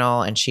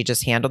emotional and she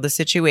just handled the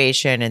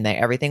situation and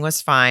everything was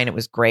fine. It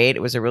was great.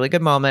 It was a really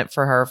good moment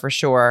for her for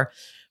sure.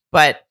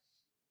 But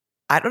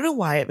I don't know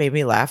why it made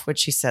me laugh when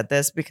she said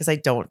this because I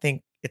don't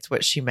think it's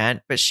what she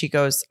meant. But she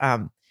goes,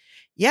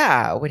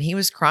 yeah, when he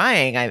was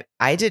crying,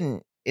 I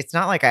didn't. It's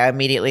not like I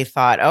immediately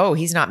thought, oh,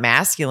 he's not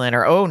masculine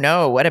or, oh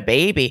no, what a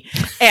baby.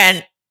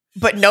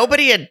 But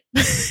nobody had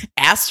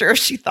asked her if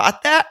she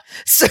thought that.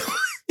 So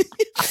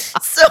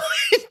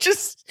it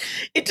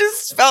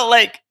just felt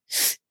like,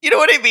 you know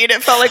what I mean?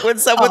 It felt like when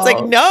someone's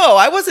like, no,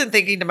 I wasn't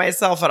thinking to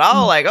myself at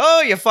all, like, oh,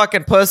 you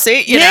fucking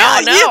pussy.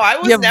 I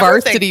was never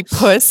varsity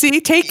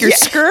pussy. Take your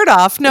skirt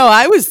off. No,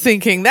 I was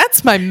thinking,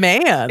 that's my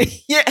man.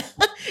 Yeah.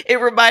 It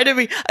reminded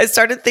me, I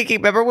started thinking,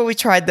 remember when we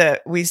tried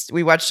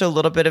we watched a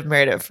little bit of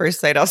Married at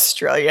First Sight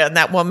Australia, and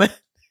that woman,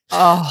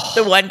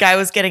 the one guy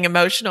was getting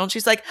emotional and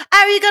she's like,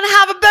 are you going to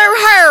have a better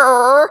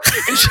hair?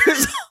 And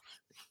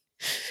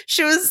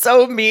she was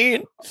so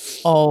mean.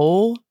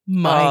 Oh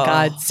my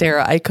God,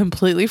 Sarah, I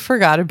completely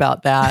forgot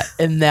about that.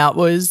 And that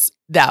was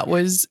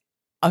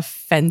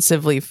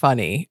offensively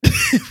funny.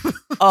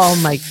 Oh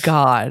my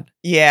God.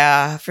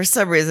 Yeah. For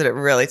some reason, it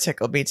really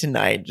tickled me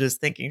tonight.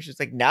 Just thinking, she's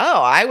like, no,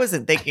 I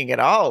wasn't thinking at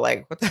all.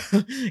 Like,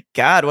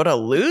 God, what a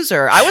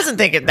loser. I wasn't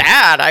thinking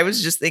that. I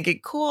was just thinking,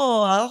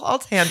 cool,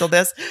 I'll handle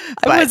this.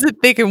 But I wasn't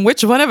thinking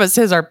which one of us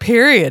has our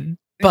period,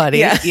 buddy.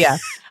 Yeah.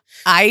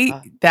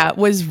 That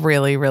was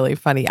really, really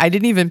funny. I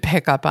didn't even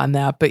pick up on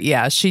that, but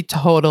yeah, she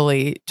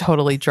totally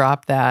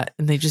dropped that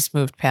and they just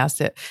moved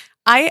past it.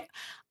 I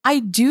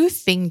do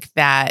think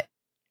that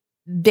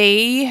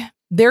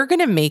they're going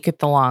to make it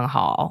the long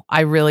haul.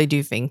 I really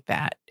do think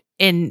that.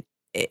 And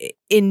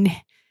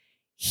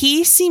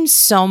he seems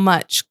so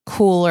much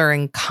cooler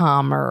and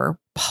calmer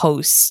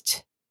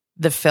post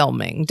the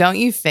filming, don't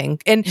you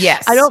think? And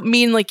yes, I don't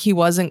mean like he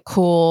wasn't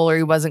cool or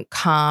he wasn't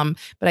calm,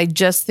 but I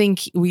just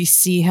think we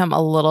see him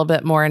a little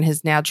bit more in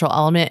his natural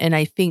element. And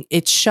I think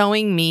it's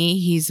showing me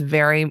he's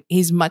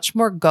much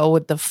more go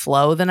with the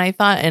flow than I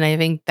thought. And I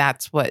think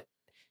that's what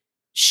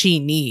she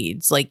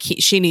needs. Like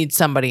she needs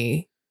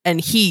somebody, and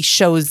he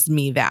shows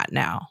me that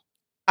now.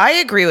 I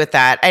agree with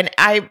that. And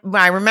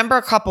I remember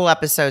a couple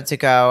episodes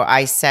ago,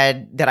 I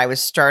said that I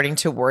was starting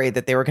to worry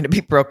that they were going to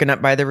be broken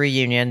up by the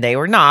reunion. They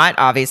were not.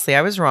 Obviously,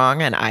 I was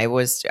wrong. And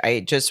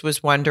I just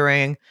was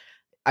wondering,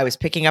 I was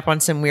picking up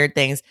on some weird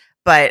things,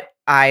 but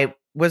I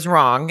was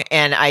wrong.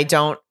 And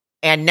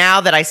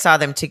now that I saw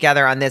them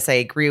together on this, I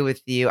agree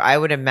with you. I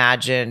would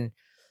imagine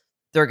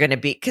they're going to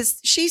be, because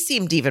she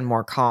seemed even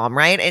more calm,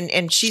 right?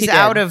 And she's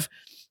out of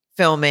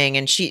filming,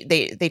 and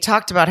they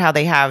talked about how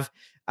they have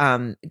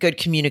good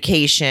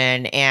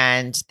communication,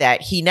 and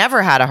that he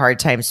never had a hard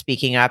time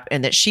speaking up,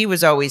 and that she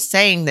was always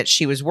saying that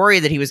she was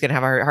worried that he was going to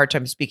have a hard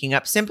time speaking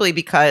up simply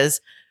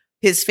because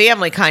his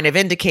family kind of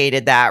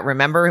indicated that.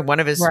 Remember, one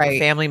of his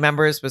family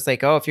members was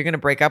like, oh, if you're going to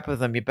break up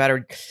with him, you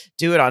better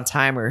do it on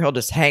time or he'll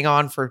just hang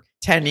on for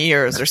 10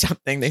 years or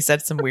something. They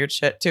said some weird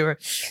shit to her.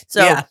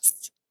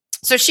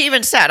 So she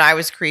even said I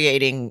was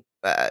creating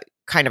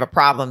kind of a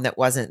problem that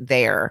wasn't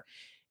there.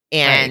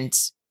 And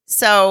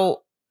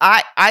so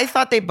I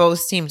thought they both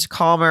seemed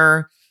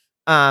calmer.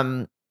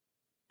 They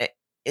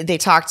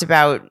talked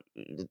about,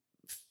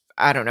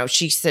 I don't know,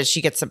 she says she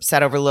gets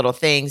upset over little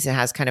things and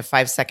has kind of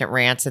 5-second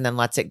rants and then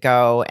lets it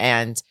go.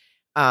 And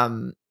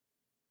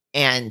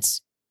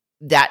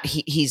that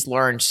he's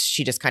learned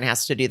she just kind of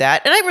has to do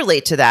that. And I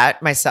relate to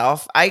that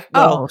myself.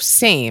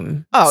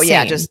 Same.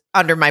 Yeah, just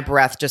under my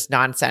breath, just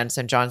nonsense.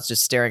 And John's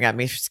just staring at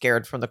me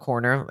scared from the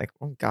corner. Like,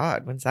 oh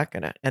God, when's that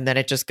gonna? And then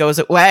it just goes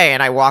away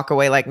and I walk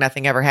away like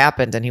nothing ever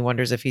happened. And he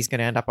wonders if he's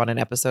gonna end up on an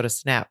episode of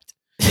Snapped.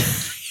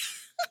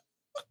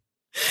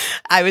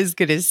 I was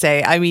gonna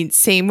say, I mean,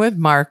 same with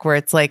Mark, where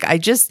it's like,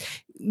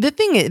 the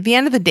thing at the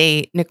end of the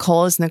day,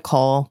 Nicole is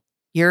Nicole.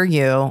 You're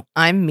you.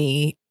 I'm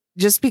me.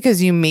 Just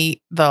because you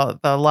meet the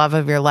love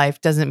of your life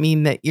doesn't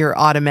mean that you're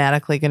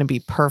automatically going to be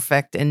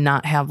perfect and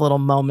not have little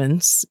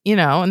moments,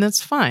 and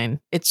that's fine.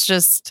 It's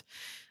just,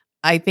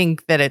 I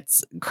think that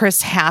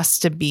Chris has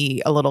to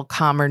be a little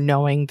calmer,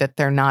 knowing that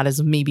they're not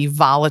as maybe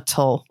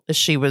volatile as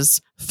she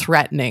was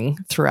threatening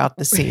throughout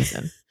the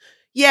season.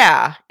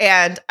 Yeah.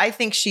 And I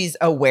think she's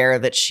aware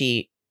that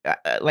she,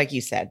 like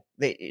you said,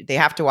 they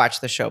have to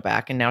watch the show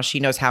back. And now she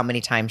knows how many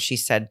times she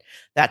said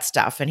that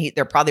stuff. And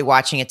they're probably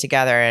watching it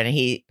together. And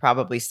he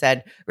probably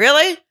said,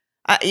 really?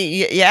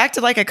 You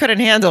acted like I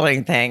couldn't handle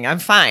anything. I'm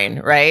fine.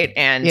 Right.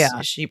 And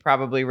she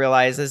probably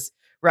recognizes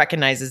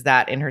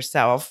that in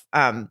herself.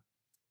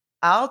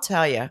 I'll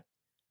tell you,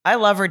 I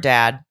love her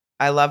dad.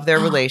 I love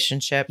their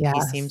relationship. Yes.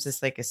 He seems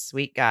just like a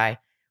sweet guy.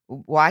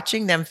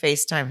 Watching them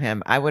FaceTime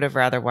him, I would have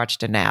rather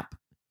watched a nap.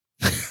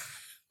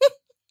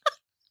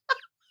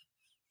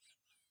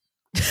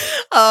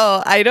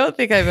 Oh, I don't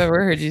think I've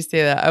ever heard you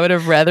say that. I would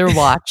have rather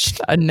watched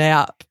a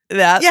nap.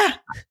 I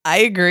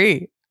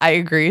agree.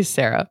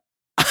 Sarah.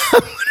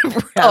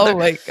 Oh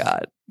my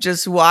God.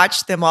 Just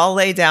watch them all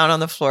lay down on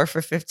the floor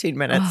for 15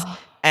 minutes.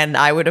 And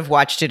I would have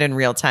watched it in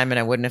real time and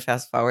I wouldn't have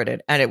fast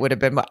forwarded. And it would have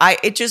been, I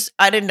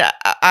didn't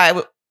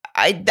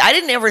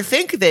ever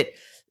think that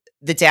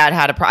the dad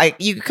had a problem.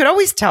 You could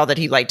always tell that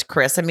he liked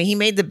Chris. I mean, he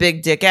made the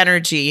big dick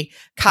energy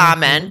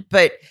comment,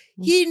 but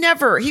he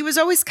was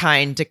always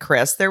kind to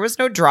Chris. There was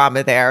no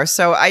drama there.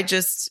 So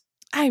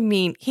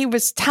he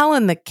was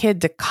telling the kid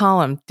to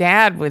call him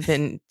dad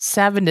within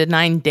 7 to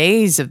 9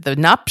 days of the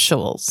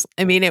nuptials.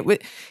 I mean,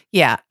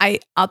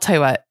 I'll tell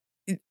you what,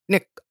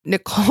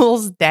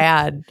 Nicole's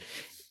dad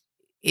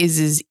is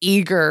as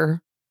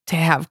eager to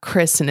have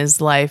Chris in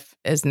his life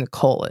as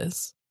Nicole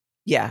is.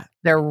 Yeah.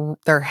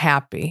 They're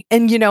happy.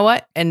 And you know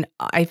what? And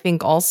I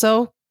think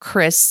also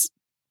Chris,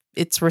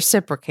 it's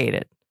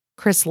reciprocated.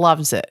 Chris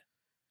loves it.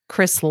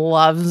 Chris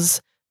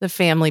loves the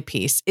family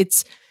piece.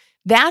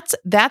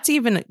 That's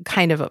even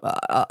kind of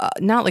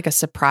not like a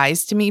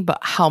surprise to me, but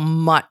how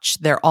much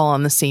they're all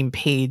on the same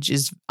page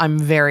I'm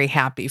very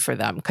happy for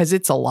them, because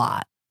it's a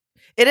lot.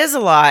 It is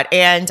a lot.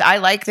 And I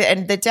like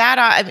the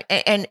dad,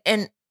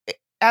 and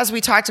as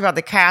we talked about,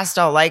 the cast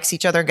all likes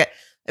each other.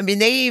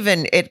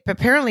 It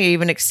apparently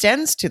even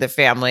extends to the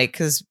family,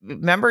 because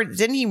remember,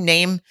 didn't he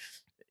name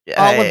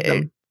all of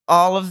them,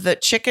 all of the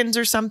chickens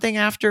or something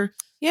after?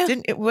 Yeah.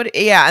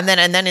 And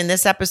then in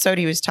this episode,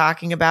 he was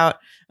talking about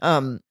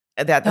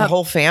that the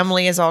whole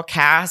family is all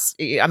cast.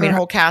 I mean,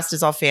 whole cast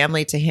is all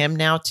family to him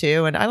now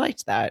too, and I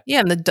liked that.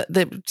 Yeah, and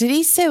did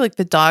he say like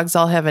the dogs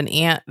all have an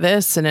aunt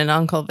this and an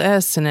uncle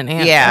this and an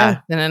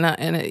aunt this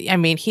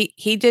and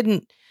he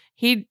didn't.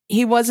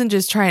 He wasn't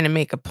just trying to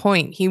make a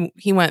point.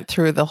 He went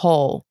through the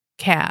whole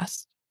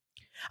cast.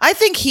 I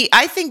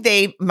think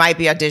they might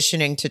be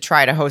auditioning to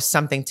try to host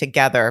something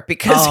together,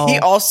 because he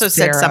also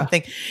said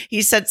something.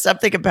 He said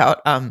something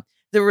about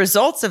the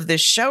results of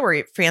this show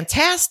are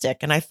fantastic,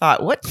 and I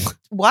thought,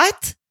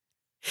 what?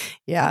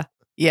 Yeah.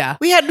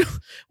 We had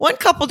one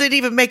couple didn't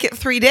even make it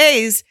 3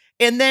 days,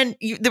 And then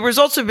the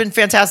results have been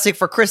fantastic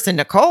for Chris and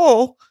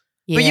Nicole.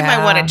 Yeah. But you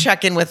might want to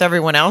check in with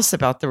everyone else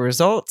about the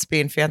results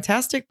being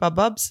fantastic,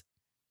 Bubs.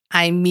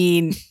 I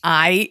mean,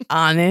 I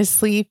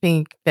honestly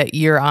think that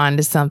you're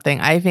onto something.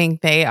 I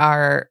think they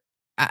are.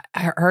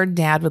 Her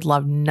dad would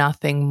love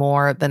nothing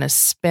more than a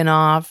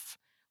spinoff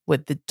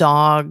with the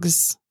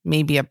dogs,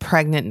 maybe a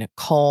pregnant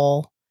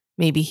Nicole.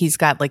 Maybe he's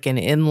got like an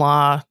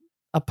in-law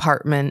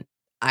apartment.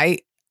 I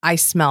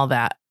smell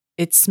that.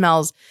 It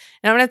smells.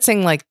 And I'm not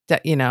saying like,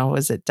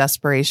 is it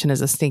desperation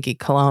is a stinky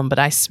cologne, but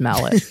I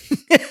smell it.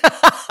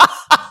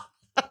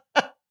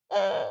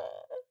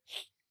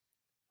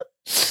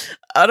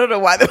 I don't know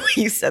why the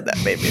way you said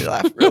that made me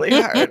laugh really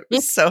hard.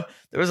 So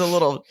there was a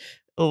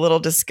little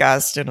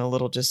disgust and a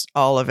little just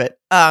all of it.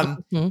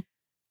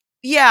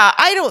 Yeah,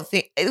 I don't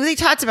think they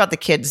talked about the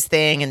kids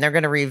thing and they're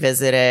going to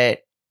revisit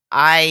it.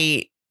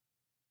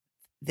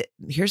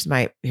 Here's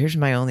my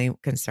only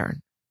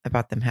concern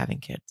about them having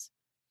kids.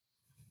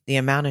 The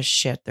amount of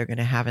shit they're going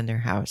to have in their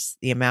house,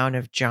 the amount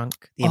of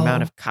junk, the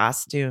amount of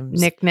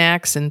costumes,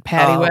 knickknacks and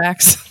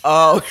paddywhacks.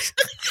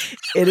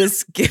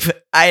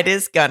 It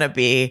is going to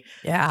be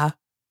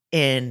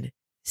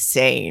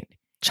insane.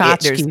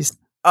 Tchotchkes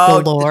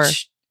galore.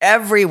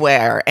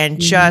 Everywhere, and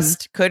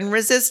just couldn't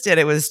resist it.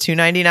 It was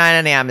 $2.99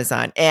 on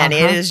Amazon, and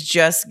it is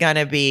just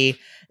gonna be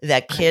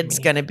that kid's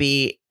gonna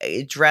be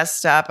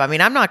dressed up. I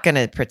mean, I'm not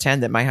gonna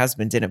pretend that my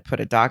husband didn't put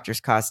a doctor's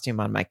costume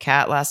on my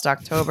cat last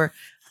October.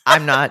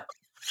 I'm not.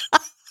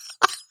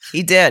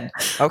 He did.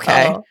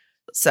 Okay,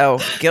 so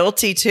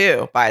guilty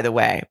too, by the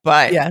way.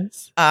 But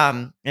yes,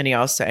 and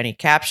he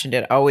captioned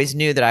it. Always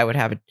knew that I would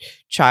have a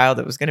child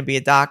that was going to be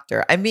a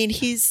doctor. I mean,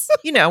 he's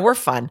we're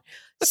fun.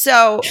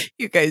 So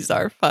you guys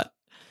are fun.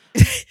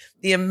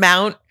 The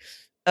amount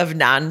of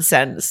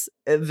nonsense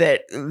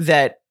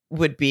that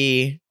would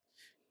be,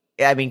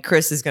 I mean,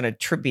 Chris is going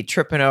to be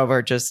tripping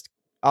over just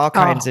all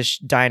kinds of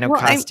dino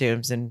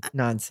costumes and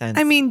nonsense.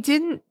 I mean,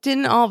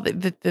 didn't all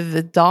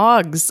the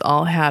dogs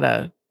all had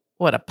a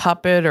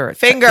puppet or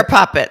finger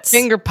puppets?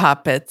 Finger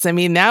puppets. I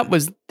mean,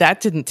 that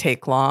didn't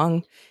take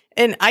long,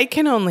 and I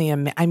can only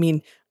I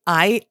mean,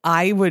 I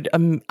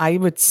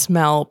would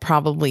smell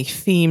probably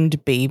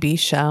themed baby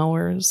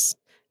showers.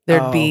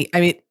 There'd be,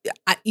 I mean,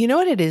 you know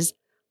what it is?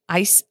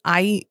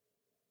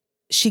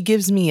 She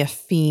gives me a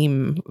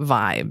theme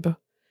vibe.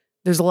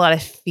 There's a lot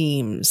of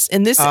themes.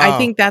 And this, I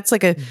think that's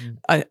like a,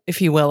 if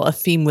you will, a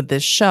theme with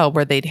this show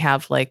where they'd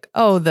have like,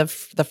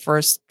 the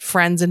first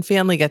friends and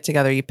family get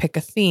together. You pick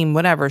a theme,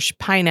 whatever,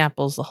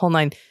 pineapples, the whole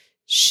nine.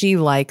 She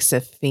likes a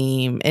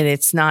theme, and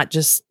it's not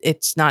just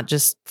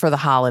for the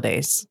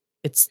holidays.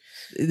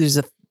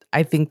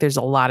 I think there's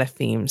a lot of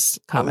themes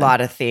coming. A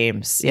lot of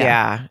themes.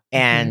 Yeah.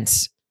 And,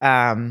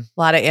 a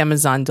lot of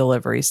Amazon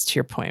deliveries, to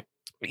your point.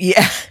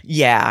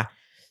 Yeah.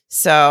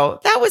 So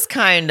that was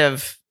kind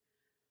of,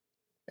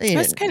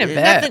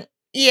 it.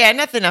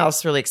 Nothing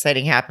else really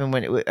exciting happened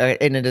when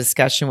in a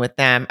discussion with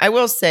them. I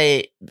will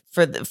say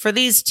for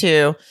these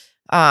two,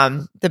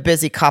 the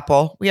busy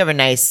couple, we have a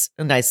nice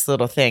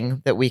little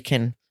thing that we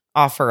can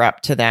offer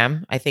up to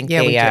them. I think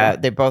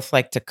they both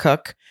like to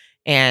cook,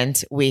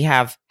 and we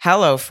have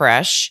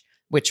HelloFresh,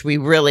 which we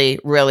really,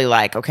 really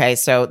like. Okay.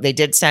 So they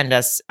did send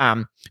us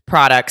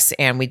products,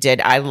 and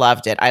I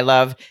loved it. I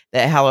love the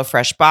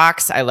HelloFresh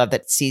box. I love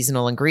that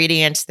seasonal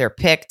ingredients. They're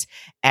picked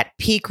at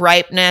peak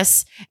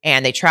ripeness,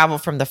 and they travel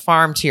from the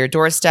farm to your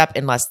doorstep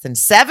in less than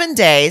 7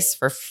 days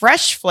for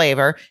fresh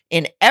flavor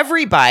in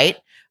every bite.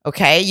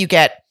 Okay. You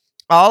get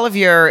all of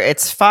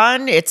it's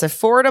fun. It's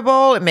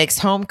affordable. It makes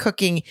home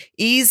cooking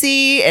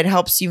easy. It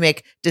helps you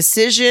make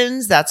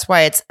decisions. That's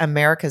why it's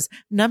America's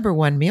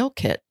 #1 meal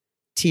kit.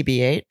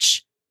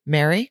 TBH,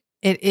 Mary?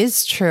 It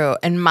is true.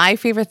 And my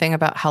favorite thing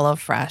about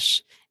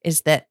HelloFresh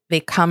is that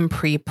they come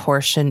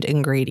pre-portioned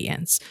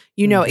ingredients.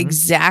 You know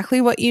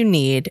exactly what you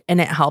need,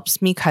 and it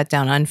helps me cut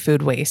down on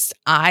food waste.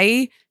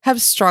 I have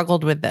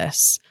struggled with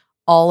this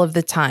all of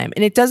the time.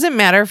 And it doesn't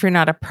matter if you're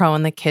not a pro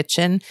in the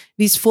kitchen.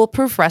 These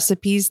foolproof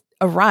recipes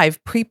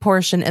arrive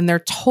pre-portioned, and they're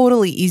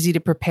totally easy to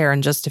prepare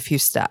in just a few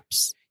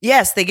steps.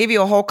 Yes, they give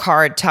you a whole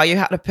card, tell you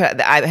how to put.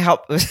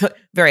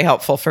 Very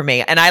helpful for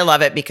me, and I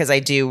love it because I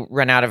do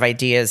run out of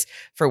ideas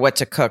for what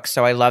to cook.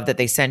 So I love that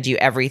they send you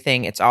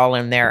everything; it's all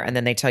in there, and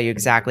then they tell you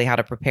exactly how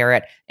to prepare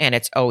it, and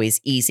it's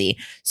always easy.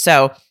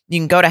 So you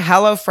can go to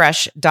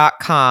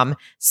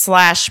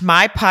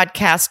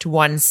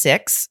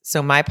hellofresh.com/mypodcast16,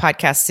 so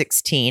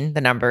mypodcast16,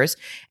 the numbers,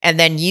 and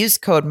then use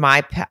code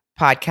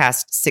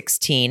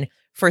mypodcast16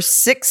 for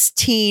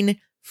 16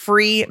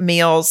 free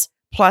meals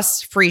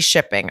plus free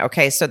shipping.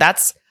 Okay, so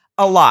that's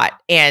a lot.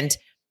 And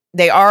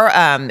they are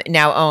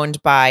now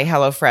owned by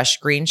HelloFresh.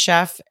 Green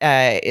Chef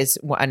is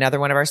another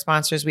one of our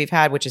sponsors we've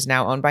had, which is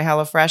now owned by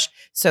HelloFresh.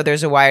 So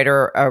there's a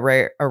wider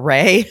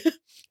array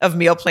of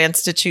meal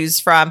plans to choose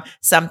from,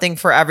 something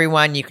for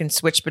everyone. You can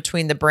switch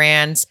between the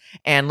brands,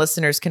 and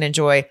listeners can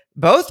enjoy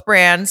both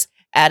brands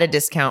at a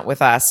discount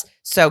with us.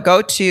 So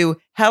go to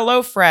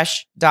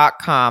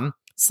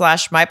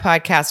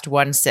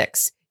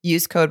hellofresh.com/mypodcast16.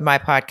 Use code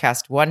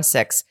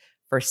mypodcast16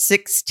 for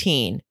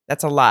 16.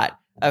 That's a lot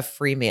of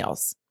free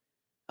meals.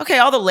 Okay,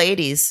 all the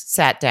ladies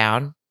sat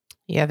down.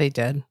 Yeah, they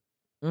did.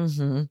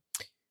 Mm-hmm.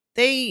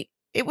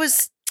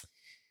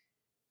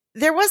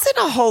 There wasn't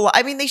a whole,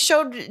 I mean, they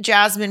showed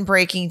Jasmine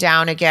breaking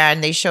down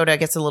again. They showed, I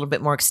guess, a little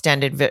bit more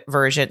extended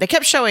version. They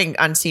kept showing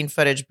unseen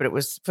footage, but it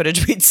was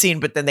footage we'd seen,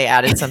 but then they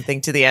added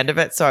something to the end of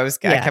it. So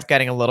I kept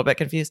getting a little bit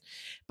confused,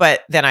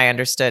 but then I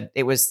understood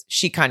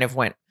she kind of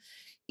went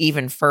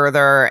even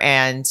further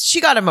and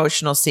she got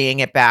emotional seeing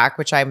it back,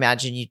 which I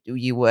imagine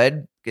you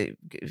would,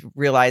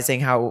 realizing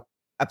how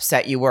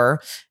upset you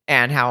were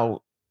and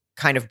how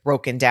kind of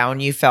broken down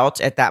you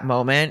felt at that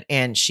moment.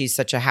 And she's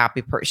such a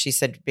happy person. She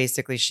said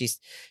basically she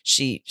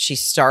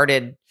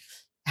started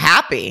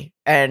happy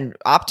and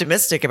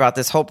optimistic about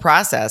this whole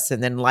process,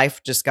 and then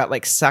life just got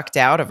like sucked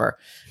out of her.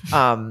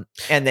 And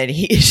then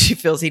she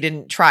feels he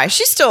didn't try.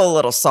 She's still a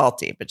little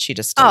salty, but she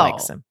just still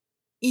likes him.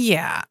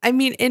 Yeah. I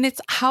mean, and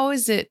how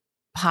is it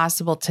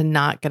possible to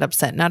not get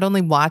upset? Not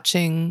only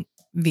watching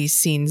these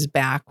scenes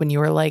back when you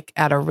were like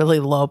at a really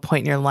low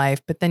point in your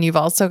life, but then you've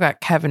also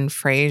got Kevin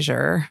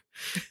Frazier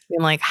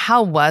being like,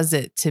 how was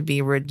it to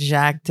be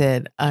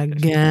rejected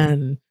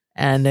again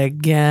and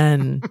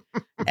again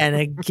and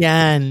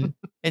again?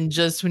 And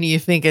just when you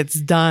think it's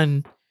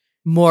done,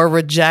 more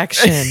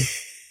rejection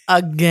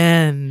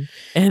again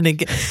and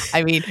again.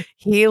 I mean,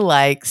 he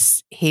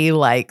likes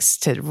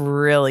to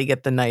really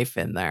get the knife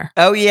in there.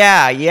 Oh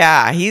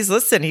yeah. He's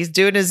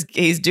doing his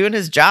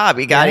job.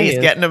 He's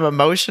getting him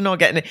emotional,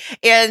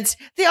 and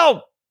they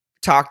all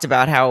talked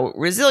about how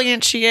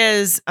resilient she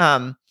is.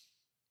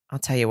 I'll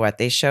tell you what,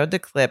 they showed the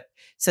clip.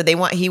 So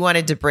he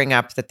wanted to bring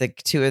up that the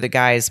two of the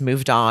guys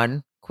moved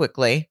on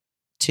quickly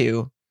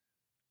to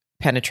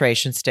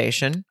Penetration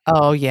Station.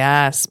 Oh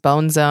yes,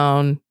 Bone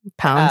Zone,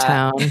 Pound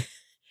Town.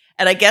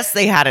 And I guess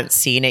they hadn't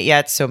seen it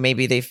yet, so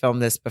maybe they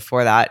filmed this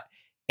before that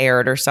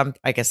aired or something.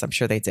 I guess I'm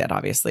sure they did,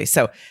 obviously.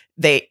 So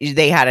they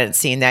hadn't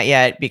seen that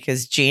yet,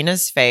 because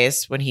Gina's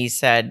face when he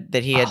said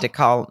that he had to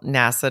call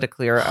NASA to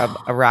clear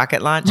a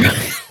rocket launch.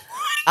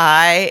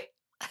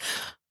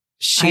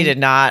 She did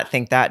not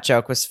think that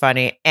joke was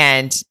funny.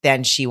 And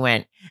then she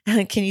went,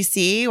 can you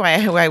see why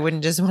I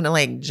wouldn't just want to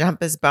like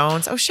jump his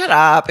bones? Oh, shut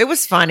up. It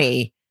was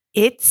funny.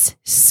 It's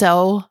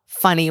so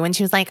funny when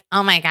she was like,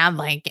 oh my God,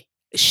 like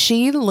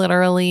she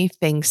literally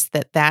thinks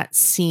that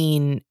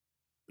scene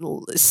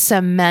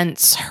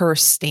cements her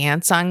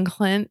stance on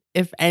Clint.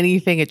 If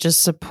anything, it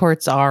just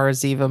supports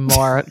ours even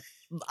more.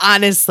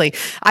 Honestly,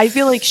 I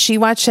feel like she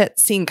watched that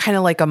scene kind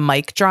of like a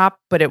mic drop,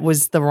 but it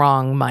was the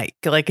wrong mic.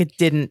 Like it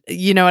didn't,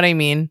 you know what I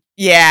mean?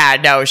 Yeah,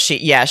 no,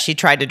 she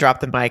tried to drop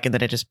the mic and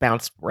then it just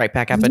bounced right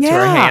back up into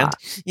her hand.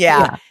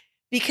 Yeah.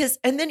 Because,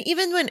 and then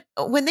even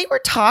when they were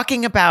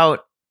talking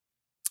about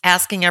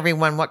asking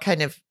everyone what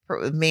kind of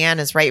man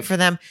is right for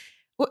them,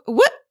 what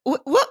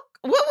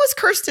was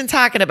Kirsten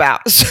talking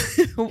about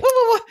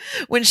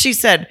when she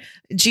said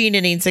Gina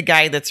needs a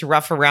guy that's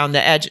rough around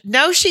the edge?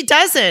 No, she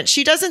doesn't.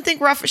 She doesn't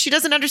think rough. She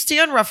doesn't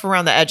understand rough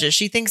around the edges.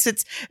 She thinks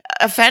it's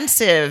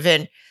offensive.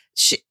 And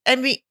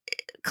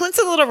Clint's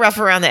a little rough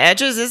around the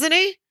edges, isn't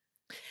he?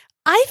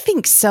 I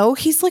think so.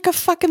 He's like a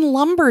fucking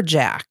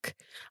lumberjack.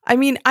 I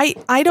mean,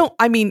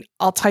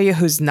 I'll tell you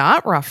who's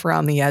not rough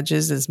around the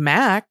edges is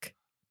Mac.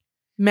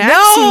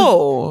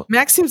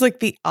 Mac seems like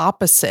the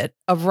opposite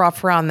of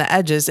rough around the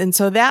edges. And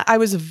so that I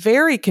was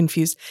very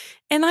confused.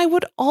 And I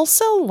would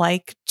also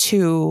like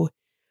to,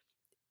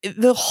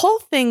 the whole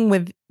thing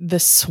with the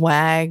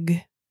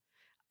swag,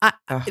 I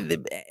don't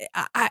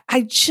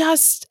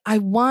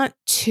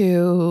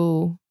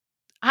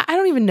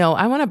even know.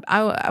 I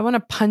want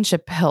to punch a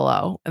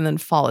pillow and then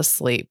fall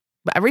asleep.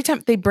 But every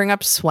time they bring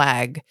up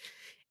swag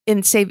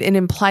and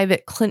imply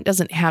that Clint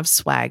doesn't have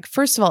swag.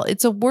 First of all,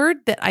 it's a word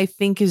that I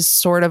think is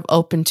sort of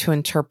open to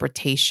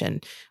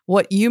interpretation.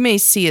 What you may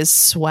see as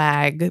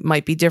swag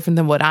might be different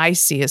than what I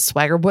see as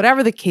swag, or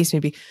whatever the case may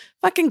be.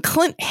 Fucking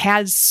Clint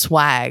has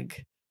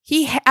swag.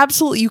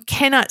 Absolutely, you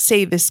cannot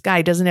say this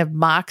guy doesn't have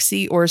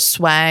moxie or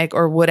swag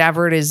or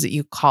whatever it is that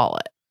you call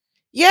it.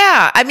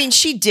 Yeah, I mean,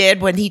 she did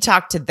when he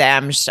talked to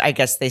them. I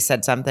guess they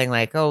said something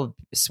like, "Oh,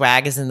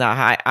 swag is in the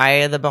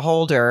eye of the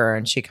beholder,"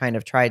 and she kind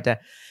of tried to.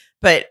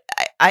 But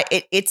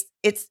the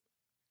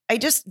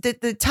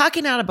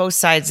talking out of both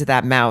sides of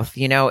that mouth,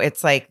 you know,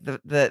 it's like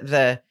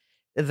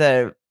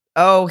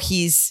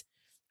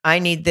I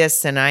need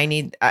this and I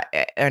need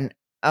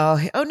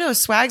oh no,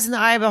 swag's in the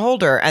eye of the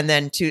beholder, and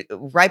then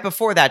right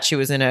before that she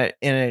was in a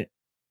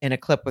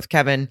clip with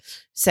Kevin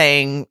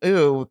saying,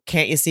 "Ooh,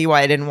 can't you see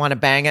why I didn't want to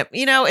bang it?"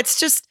 You know, it's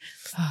just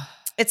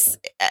it's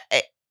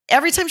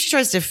every time she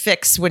tries to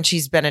fix when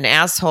she's been an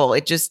asshole,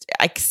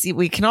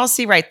 we can all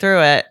see right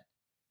through it.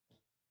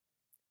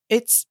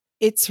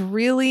 It's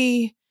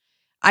really,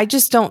 I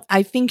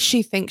think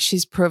she thinks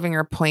she's proving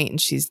her point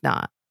and she's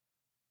not.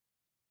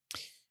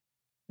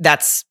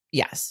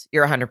 Yes,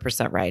 you're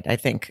 100% right. I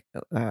think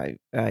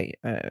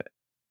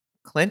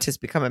Clint has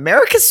become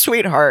America's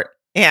sweetheart.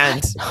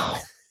 And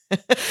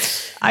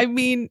I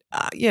mean,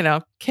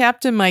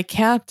 captain, my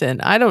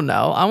captain. I don't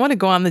know. I want to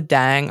go on the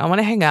dang. I want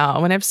to hang out. I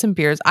want to have some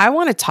beers. I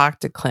want to talk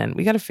to Clint.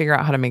 We got to figure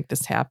out how to make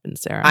this happen,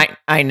 Sarah.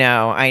 I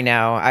know.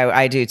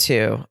 I do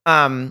too.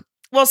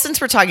 Well,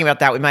 since we're talking about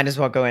that, we might as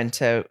well go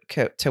into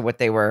what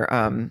they were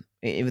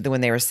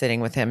when they were sitting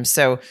with him.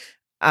 So,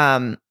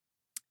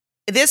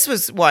 this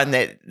was one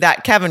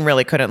that Kevin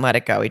really couldn't let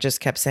it go. He just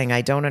kept saying,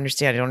 I don't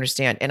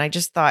understand. And I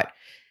just thought,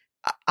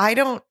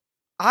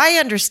 I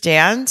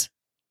understand.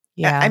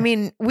 Yeah. I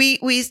mean,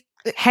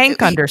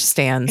 Hank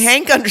understands.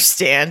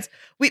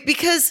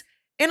 Because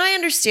I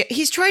understand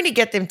he's trying to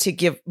get them to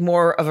give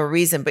more of a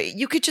reason, but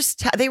you could just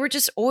tell they were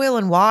just oil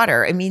and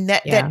water. I mean,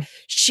 that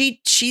she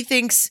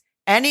thinks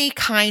any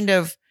kind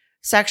of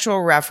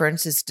sexual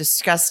reference is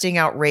disgusting,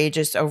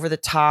 outrageous, over the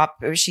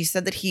top. She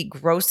said that he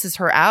grosses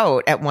her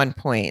out at one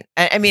point.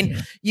 I mean,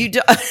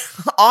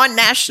 on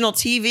national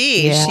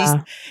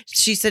TV,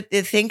 she said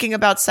thinking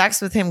about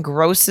sex with him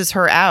grosses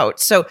her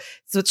out. So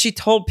she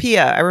told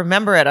Pia. I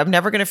remember it. I'm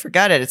never going to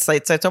forget it. It's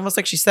like it's almost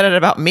like she said it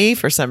about me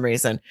for some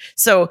reason.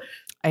 So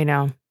I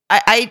know.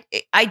 I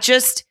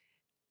just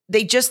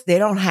they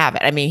don't have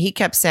it. I mean, he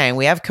kept saying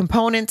we have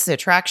components. The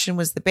attraction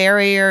was the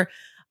barrier.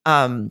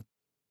 And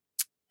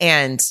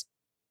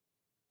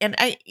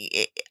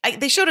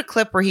they showed a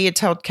clip where he had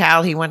told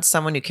Cal he wants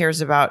someone who cares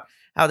about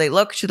how they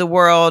look to the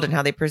world and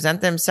how they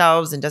present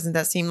themselves. And doesn't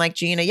that seem like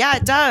Gina? Yeah,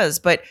 it does.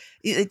 But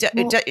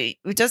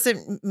it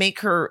doesn't make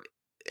her,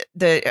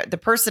 the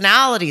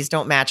personalities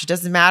don't match. It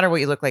doesn't matter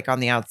what you look like on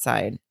the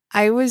outside.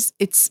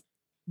 It's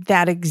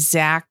that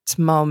exact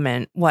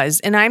moment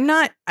and I'm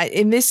not,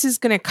 and this is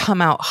going to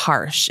come out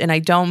harsh, and I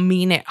don't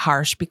mean it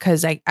harsh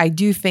because I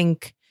do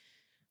think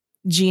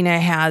Gina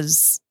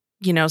has,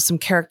 some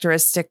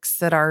characteristics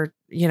that are,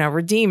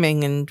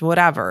 redeeming and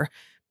whatever.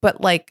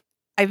 But like,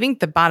 I think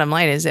the bottom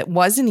line is it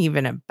wasn't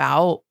even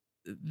about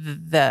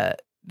the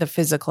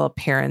physical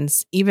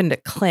appearance, even to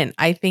Clint.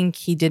 I think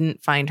he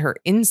didn't find her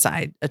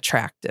inside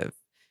attractive.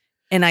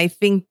 And I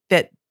think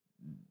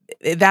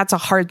that's a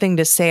hard thing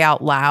to say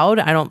out loud.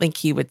 I don't think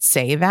he would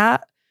say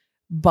that.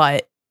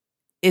 But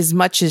as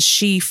much as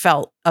she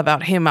felt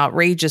about him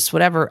outrageous,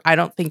 whatever, I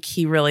don't think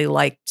he really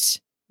liked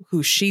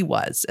who she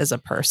was as a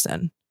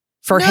person.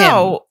 As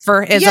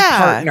a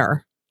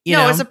partner.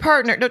 As a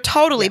partner. No,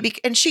 totally. Yeah.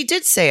 And she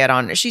did say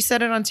she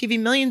said it on TV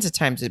millions of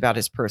times about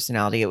his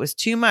personality. It was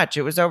too much.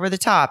 It was over the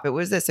top. It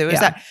was this, it was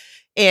that.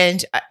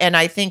 And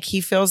I think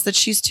he feels that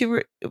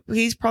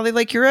he's probably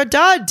like, you're a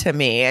dud to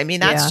me. I mean,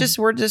 that's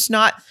we're just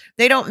not,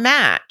 they don't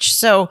match.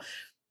 So,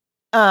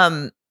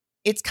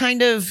 it's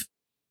kind of,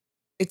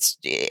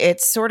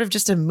 it's sort of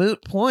just a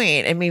moot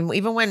point. I mean,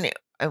 even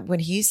when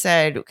he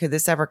said, could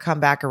this ever come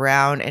back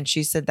around? And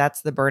she said,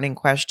 that's the burning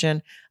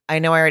question. I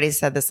know I already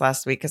said this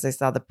last week because I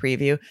saw the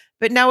preview,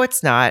 but no,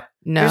 it's not.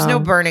 No. There's no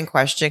burning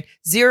question.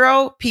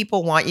 0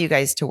 people want you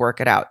guys to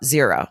work it out.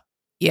 0.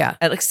 Yeah.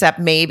 Except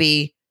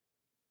maybe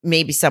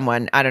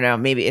someone, I don't know,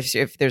 maybe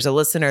if there's a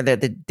listener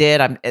that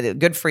did, I'm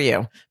good for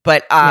you.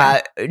 But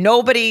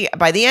nobody,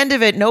 by the end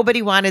of it,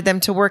 nobody wanted them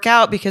to work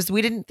out because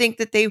we didn't think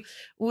that they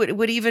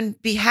would even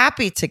be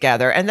happy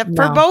together. And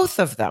for both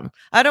of them,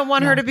 I don't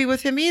want her to be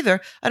with him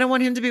either. I don't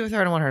want him to be with her.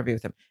 I don't want her to be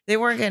with him. They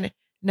weren't going to.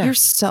 No.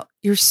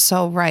 You're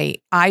so right.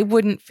 I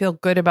wouldn't feel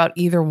good about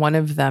either one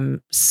of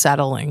them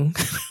settling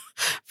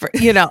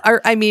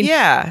or I mean,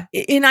 yeah.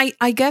 And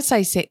I guess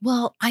I say,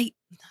 well, I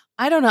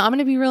don't know. I'm going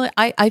to be really,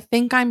 I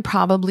think I'm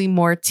probably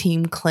more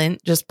team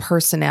Clint, just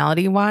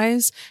personality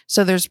wise.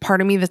 So there's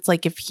part of me that's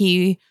like, if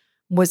he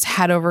was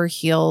head over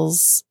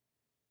heels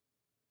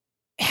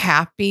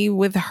happy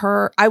with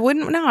her, I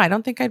wouldn't know. I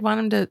don't think I'd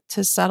want him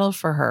to settle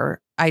for her.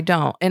 I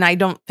don't. And I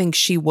don't think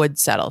she would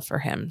settle for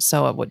him.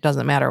 So it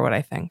doesn't matter what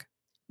I think.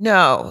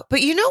 No,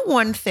 but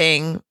one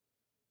thing,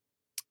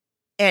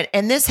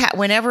 and this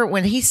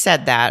when he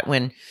said that,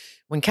 when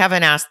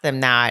Kevin asked them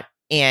that,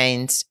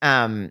 and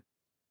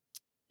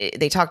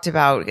they talked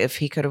about if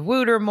he could have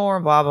wooed her more,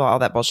 blah blah, all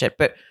that bullshit.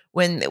 But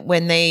when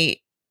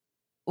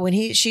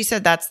she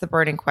said that's the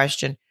burning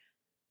question,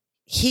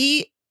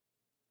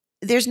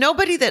 there's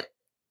nobody that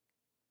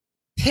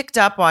picked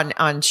up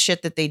on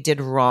shit that they did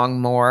wrong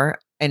more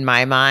in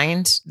my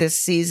mind this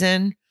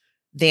season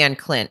than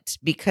Clint,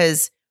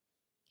 because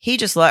he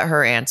just let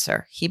her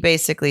answer. He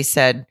basically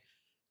said,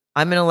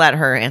 I'm going to let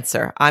her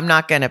answer. I'm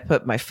not going to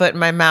put my foot in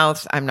my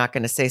mouth. I'm not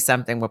going to say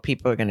something where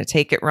people are going to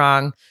take it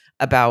wrong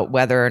about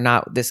whether or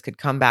not this could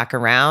come back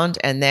around.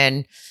 And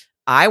then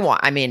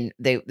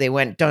they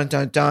went dun,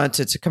 dun, dun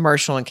to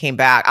commercial and came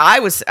back.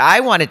 I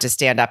wanted to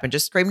stand up and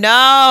just scream,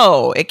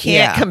 no, it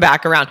can't come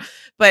back around.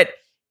 But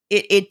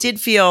it did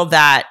feel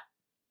that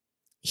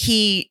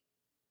he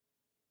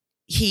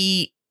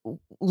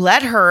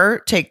let her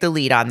take the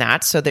lead on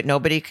that so that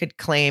nobody could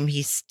claim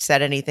he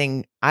said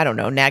anything, I don't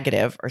know,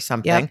 negative or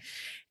something. Yep.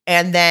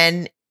 And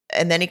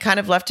then he kind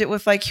of left it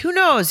with like, who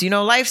knows,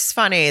 life's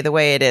funny the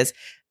way it is.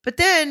 But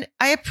then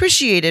I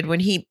appreciated when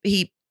he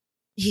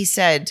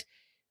said,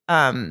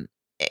 Kevin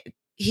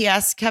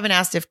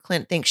asked if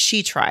Clint thinks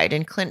she tried,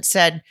 and Clint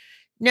said,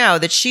 no,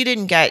 that she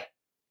didn't get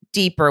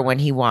deeper when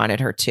he wanted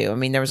her to. I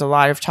mean, there was a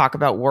lot of talk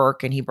about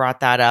work, and he brought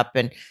that up,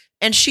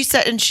 and she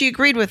said, and she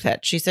agreed with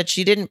it. She said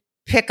she didn't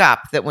pick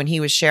up that when he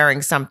was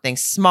sharing something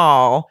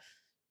small,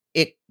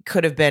 it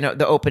could have been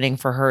the opening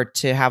for her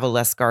to have a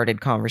less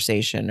guarded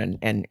conversation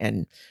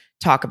and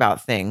talk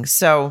about things.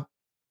 So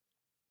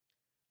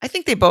I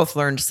think they both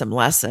learned some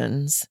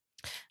lessons.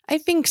 I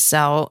think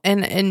so.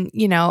 And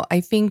you know,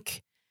 I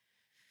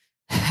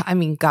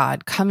mean,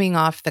 God, coming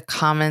off the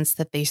comments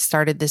that they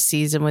started the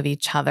season with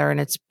each other and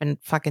it's been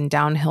fucking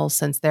downhill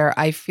since there,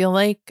 I feel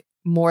like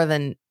more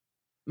than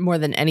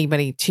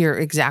anybody, to your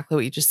exactly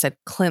what you just said,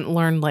 Clint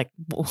learned like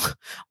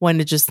when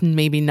to just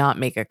maybe not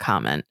make a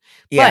comment.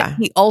 Yeah. But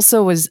he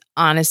also was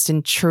honest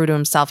and true to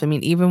himself. I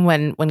mean, even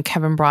when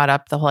Kevin brought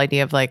up the whole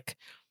idea of like,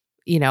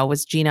 you know,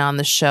 was Gina on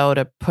the show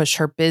to push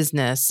her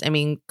business? I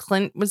mean,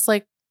 Clint was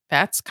like,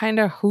 that's kind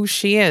of who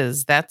she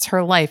is. That's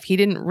her life. He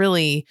didn't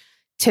really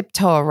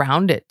tiptoe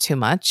around it too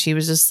much. He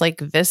was just like,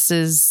 that's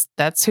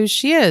who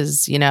she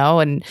is, you know?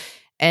 And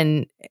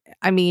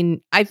I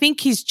mean, I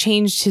think he's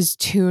changed his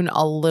tune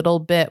a little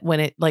bit when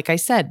it, like I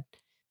said,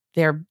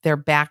 they're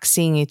back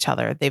seeing each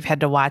other. They've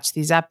had to watch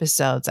these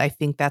episodes. I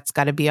think that's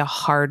got to be a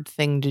hard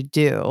thing to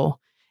do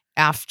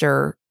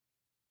after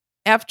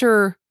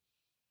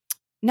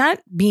not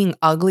being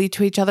ugly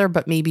to each other,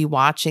 but maybe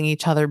watching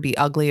each other be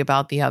ugly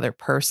about the other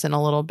person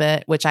a little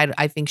bit, which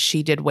I think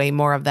she did way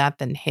more of that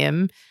than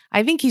him.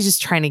 I think he's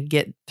just trying to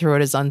get through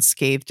it as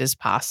unscathed as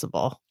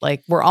possible.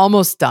 Like, we're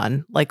almost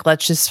done. Like,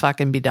 let's just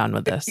fucking be done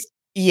with this.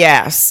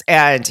 Yes.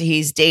 And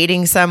he's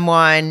dating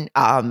someone.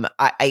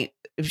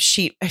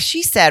 She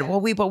said,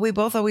 well, we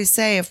both always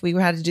say if we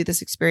had to do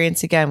this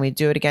experience again, we'd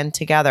do it again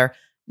together.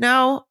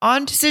 No,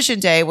 on decision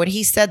day, when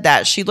he said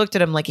that, she looked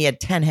at him like he had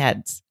 10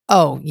 heads.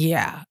 Oh,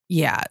 yeah.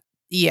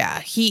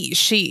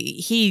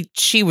 She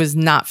was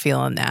not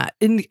feeling that.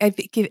 And I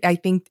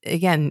think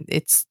again,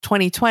 it's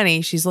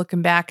 2020. She's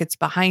looking back. It's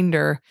behind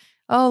her.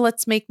 Oh,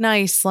 let's make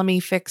nice. Let me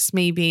fix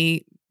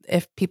maybe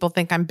if people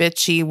think I'm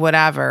bitchy,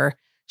 whatever.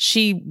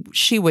 She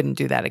wouldn't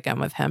do that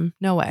again with him.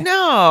 No way.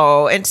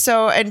 No. And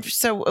so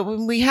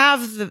when we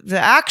have the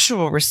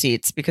actual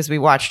receipts because we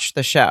watched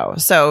the show.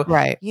 So,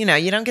 right. You know,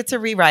 you don't get to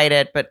rewrite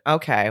it, but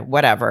okay,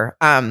 whatever.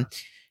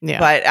 Yeah.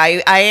 But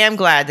I am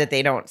glad that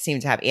they don't seem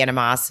to have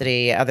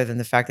animosity other than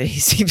the fact that he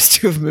seems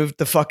to have moved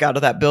the fuck out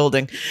of that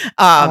building.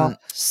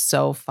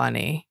 So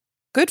funny.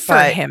 Good for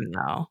him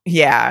though.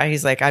 Yeah.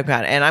 He's like,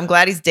 I'm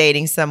glad he's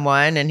dating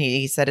someone. And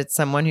he said it's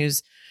someone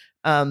who's,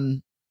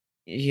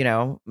 you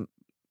know,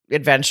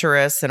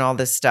 adventurous and all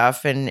this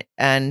stuff. And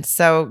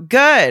so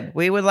good.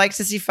 We would like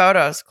to see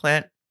photos,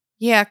 Clint.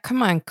 Yeah.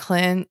 Come on,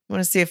 Clint. I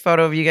want to see a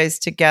photo of you guys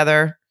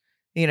together.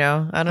 You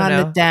know, I don't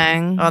know.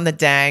 On the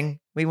dang.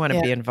 We want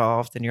to be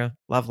involved in your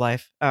love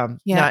life. Not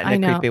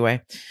in a creepy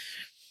way.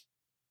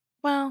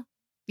 Well,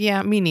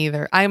 yeah, me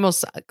neither. I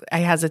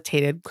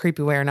hesitated,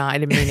 creepy way or not. I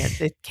didn't mean it.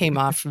 It came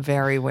off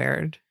very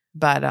weird.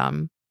 But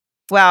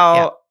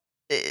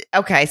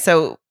okay.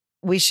 So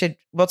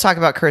we'll talk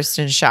about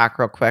Kirsten and Shaq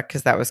real quick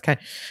because that was kind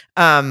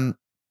of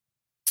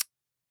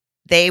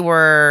they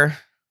were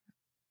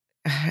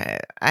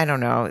I don't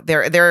know.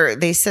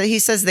 He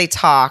says they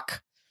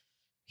talk.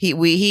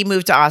 He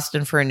moved to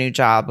Austin for a new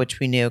job, which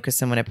we knew because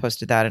someone had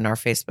posted that in our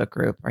Facebook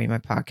group. Are you my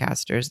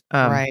podcasters?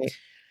 Right.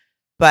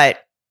 But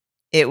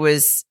it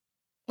was,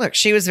 look,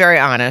 she was very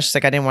honest. She's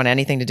like, I didn't want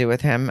anything to do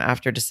with him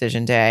after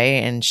decision day.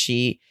 And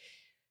it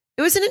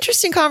was an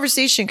interesting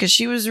conversation because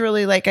she was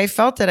really like, I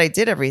felt that I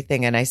did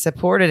everything and I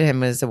supported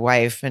him as a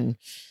wife. And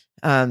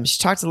she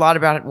talked a lot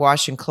about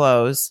washing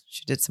clothes.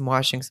 She did some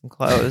washing some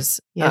clothes.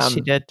 Yes,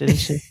 she did, didn't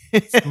she?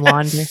 Some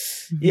laundry.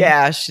 Mm-hmm.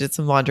 Yeah, she did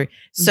some laundry.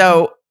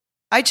 So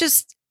I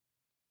just,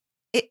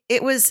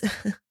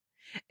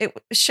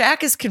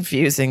 Shaq is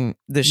confusing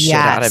the shit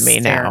out of me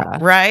now,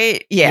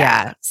 right?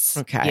 Yeah. Yes.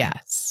 Okay.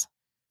 Yes.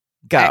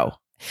 Go.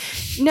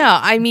 No,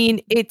 I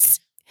mean,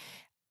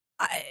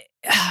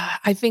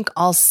 I think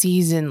all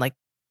season, like,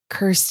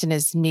 Kirsten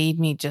has made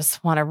me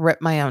just want to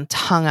rip my own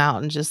tongue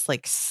out and just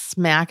like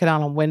smack it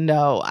on a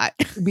window.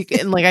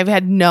 Like, I've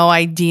had no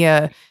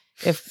idea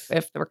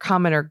if they're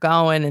coming or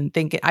going, and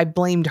thinking I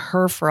blamed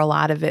her for a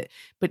lot of it.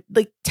 But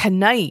like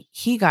tonight,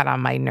 he got on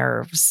my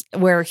nerves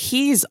where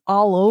he's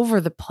all over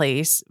the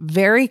place,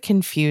 very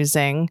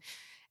confusing.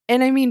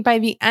 And I mean, by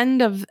the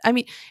end of,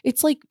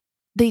 it's like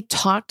they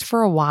talked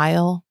for a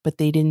while, but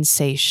they didn't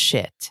say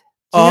shit.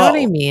 Do you know what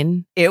I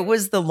mean? It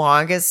was the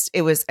longest.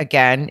 It was,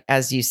 again,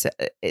 as you said,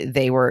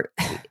 they were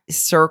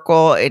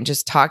circle and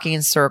just talking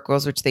in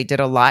circles, which they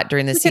did a lot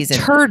during the season. A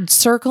turd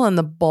circle in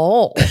the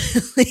bowl.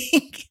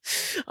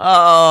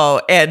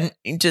 And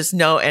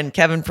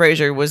Kevin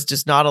Frazier was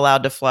just not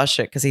allowed to flush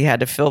it because he had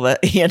to fill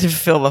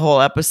the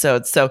whole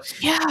episode. So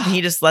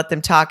he just let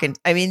them talk. And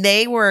I mean,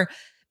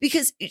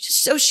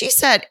 so she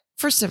said,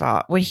 first of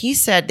all, when he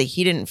said that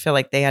he didn't feel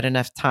like they had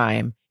enough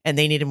time and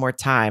they needed more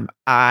time,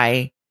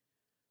 I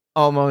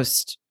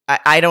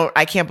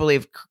can't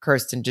believe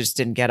Kirsten just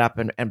didn't get up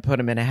and put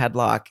him in a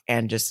headlock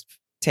and just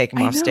take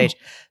him off stage,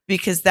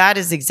 because that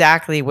is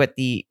exactly what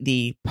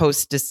the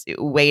post is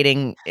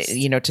waiting,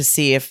 to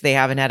see if they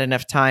haven't had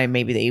enough time.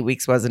 Maybe the 8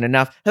 weeks wasn't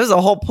enough. That was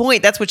the whole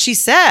point. That's what she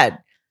said.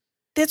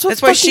 That's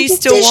why she's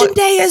decision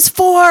day is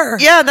for.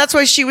 Yeah, that's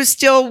why she was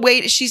still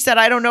waiting. She said,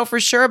 I don't know for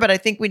sure, but I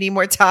think we need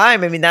more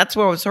time. I mean, that's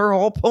what was her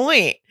whole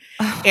point.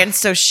 And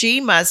so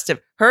she must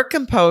have, her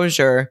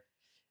composure.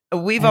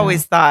 We've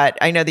always thought,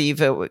 I know that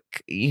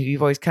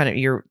you've always kind of,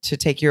 to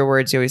take your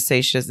words, you always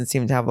say she doesn't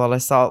seem to have a lot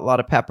of salt, a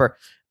lot of pepper.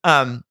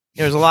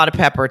 There's a lot of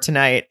pepper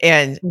tonight.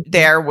 And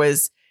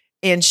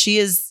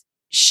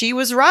she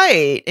was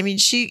right. I mean,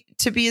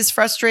 to be as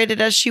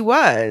frustrated as she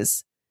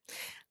was.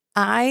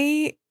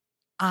 I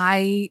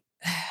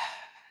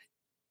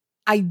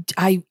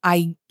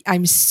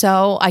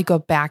go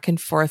back and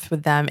forth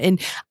with them,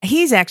 and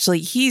he's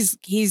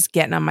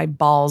getting on my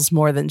balls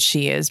more than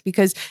she is,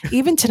 because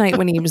even tonight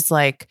when he was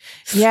like,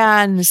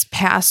 yeah, and his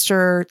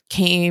pastor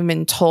came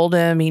and told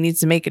him he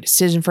needs to make a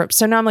decision for him.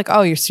 So now I'm like,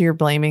 oh, you're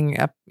blaming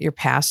your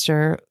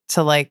pastor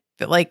to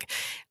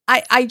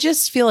I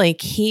just feel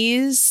like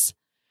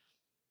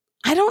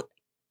I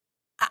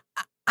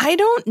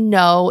don't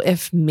know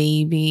if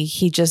maybe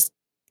he just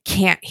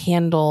can't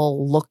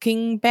handle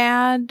looking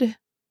bad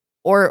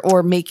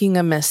or making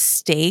a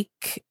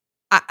mistake.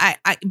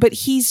 But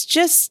he's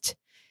just,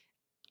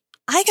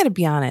 I gotta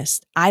be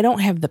honest, I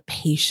don't have the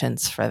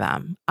patience for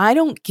them. I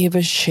don't give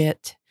a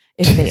shit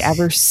if they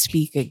ever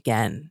speak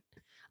again.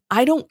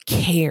 I don't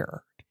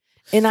care.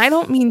 And I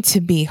don't mean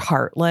to be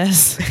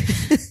heartless,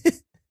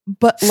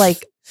 but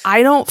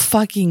I don't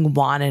fucking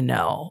want to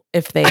know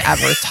if they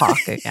ever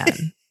talk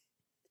again.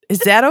 Is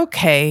that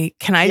okay?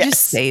 Can I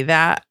just say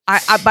that?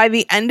 I by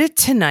the end of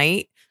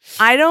tonight,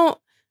 I don't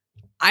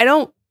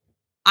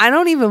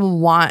even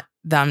want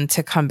them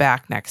to come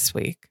back next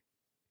week.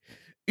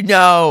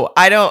 No,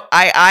 I don't.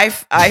 I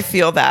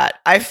feel that.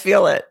 I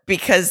feel it,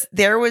 because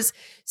there was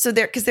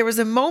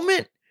a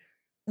moment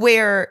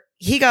where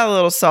he got a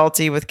little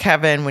salty with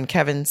Kevin when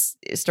Kevin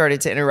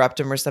started to interrupt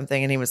him or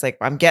something, and he was like,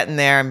 "I'm getting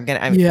there.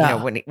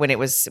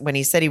 When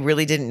he said he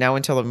really didn't know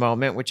until the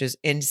moment, which is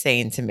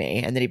insane to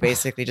me, and then he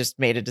basically just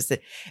made a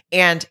decision.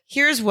 And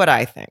here's what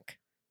I think.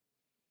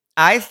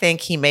 I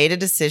think he made a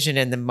decision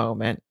in the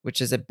moment, which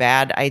is a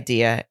bad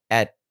idea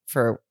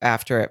after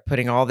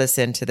putting all this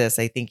into this.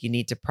 I think you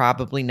need to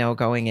probably know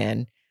going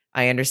in.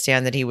 I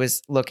understand that he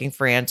was looking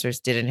for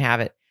answers, didn't have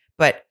it,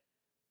 but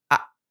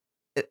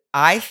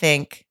I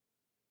think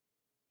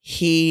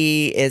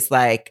he is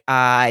like,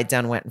 I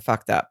done went and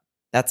fucked up.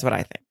 That's what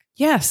I think.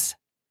 Yes.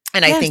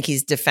 And I think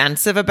he's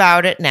defensive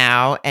about it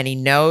now, and he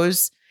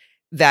knows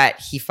that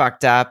he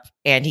fucked up,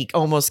 and he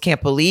almost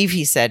can't believe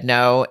he said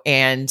no.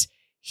 And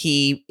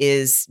he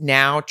is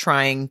now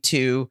trying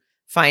to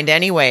find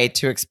any way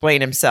to explain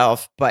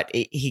himself, but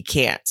he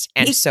can't.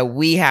 And so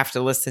we have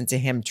to listen to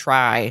him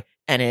try,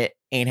 and it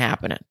ain't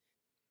happening.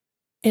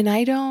 And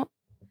I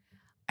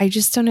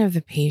just don't have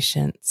the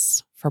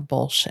patience for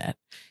bullshit.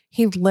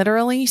 He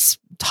literally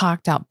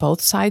talked out both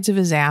sides of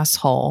his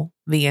asshole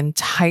the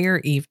entire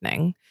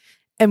evening.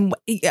 And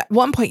at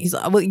one point he's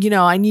like,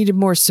 well, I needed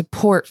more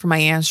support for my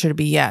answer to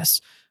be yes.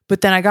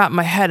 But then I got in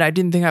my head, I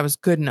didn't think I was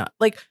good enough.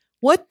 Like,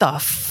 what the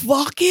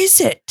fuck is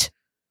it?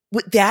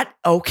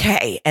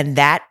 Okay. And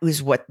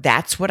that's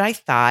what I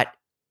thought.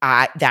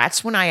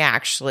 That's when I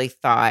actually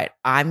thought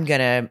I'm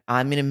going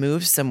to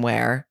move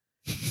somewhere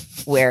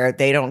where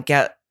they don't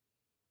get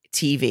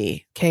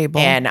TV,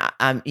 cable, and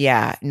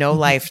no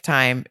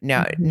Lifetime,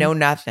 no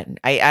nothing.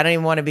 I don't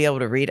even want to be able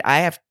to read.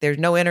 There's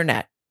no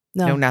internet,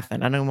 no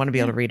nothing. I don't want to be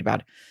able to read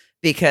about it,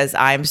 because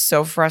I'm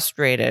so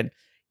frustrated.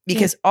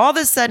 Because all of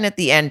a sudden at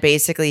the end,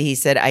 basically he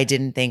said, I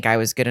didn't think I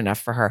was good enough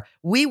for her.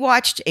 We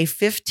watched a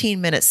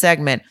 15-minute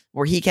segment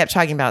where he kept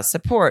talking about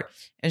support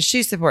and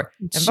she support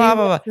and blah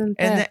blah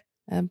blah,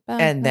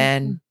 and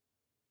then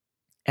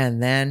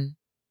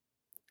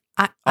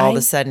all of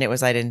a sudden it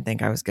was, I didn't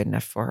think I was good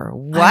enough for her.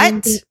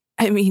 What?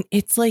 I mean,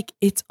 it's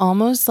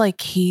almost like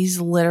he's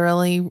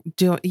literally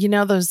doing,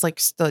 those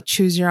the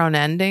choose your own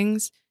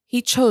endings.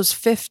 He chose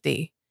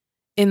 50.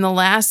 In the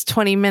last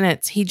 20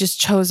 minutes, he just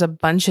chose a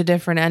bunch of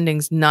different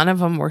endings. None of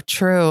them were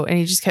true. And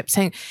he just kept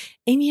saying,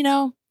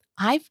 and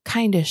I've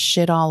kind of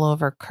shit all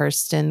over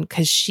Kirsten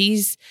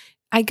because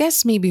I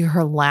guess maybe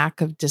her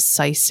lack of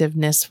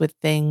decisiveness with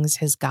things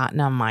has gotten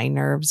on my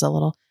nerves a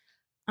little.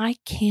 I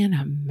can't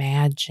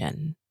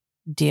imagine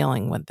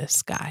dealing with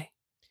this guy.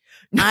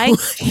 I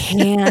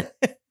can't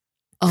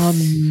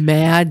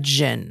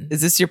imagine.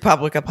 Is this your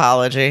public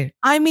apology?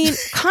 I mean,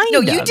 kind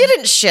of. No, you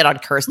didn't shit on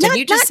Kirsten.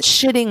 You just not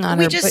shitting on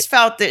her. We just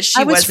felt that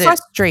I was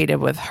frustrated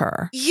with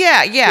her.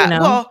 Yeah.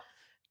 Well,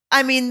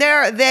 I mean,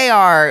 they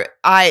are.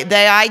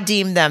 I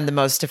deem them the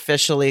most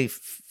officially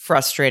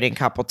frustrating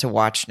couple to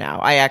watch now.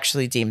 I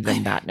actually deem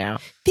them that now.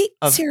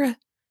 Sarah,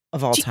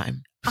 of all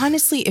time.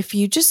 Honestly, if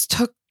you just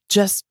took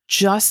just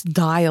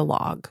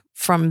dialogue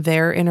from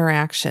their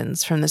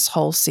interactions from this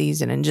whole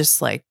season and just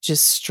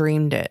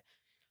streamed it,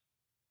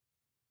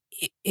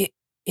 it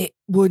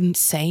wouldn't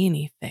say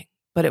anything,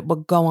 but it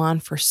would go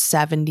on for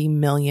 70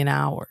 million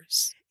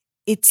hours.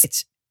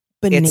 It's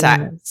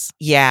bananas.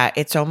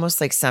 It's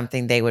almost like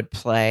something they would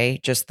play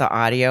just the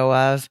audio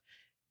of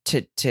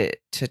to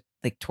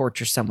like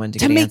torture someone to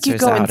get make you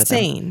answers go out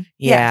insane. of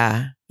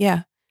them.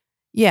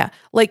 Yeah.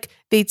 Like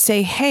they'd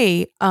say,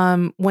 hey,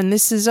 when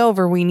this is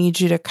over, we need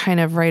you to kind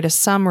of write a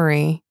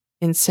summary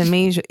in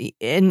summation,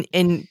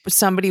 and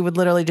somebody would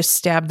literally just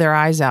stab their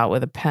eyes out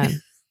with a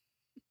pen.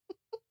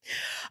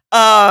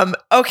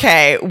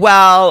 Okay.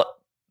 Well,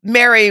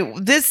 Mary,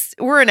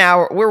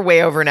 we're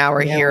way over an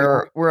hour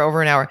here. We're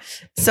over an hour.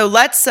 So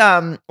let's,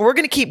 we're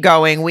going to keep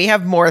going. We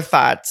have more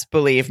thoughts,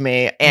 believe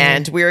me.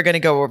 And we're going to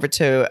go over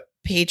to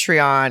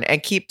Patreon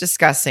and keep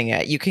discussing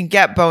it. You can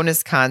get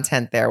bonus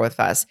content there with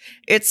us.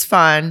 It's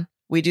fun.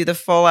 We do the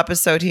full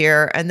episode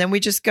here and then we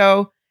just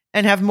go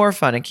and have more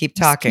fun and keep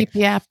talking. Keep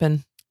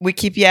yapping. We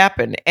keep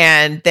yapping.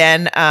 And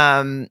then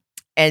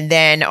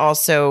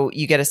also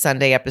you get a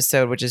Sunday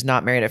episode, which is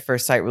not Married at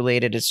First Sight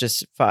related. It's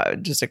just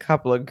a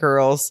couple of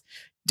girls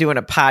doing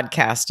a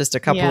podcast, just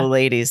a couple of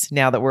ladies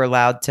now that we're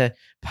allowed to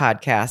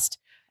podcast.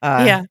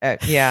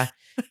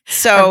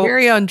 So our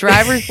very own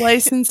driver's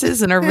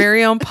licenses and our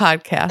very own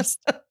podcast.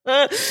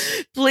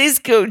 Please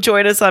go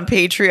join us on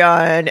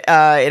Patreon.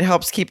 It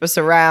helps keep us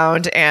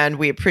around and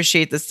we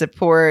appreciate the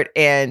support.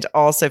 And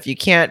also if you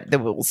can't,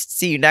 then we'll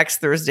see you next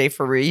Thursday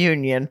for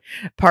Reunion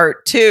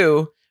Part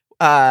 2,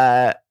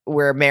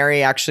 where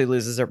Mary actually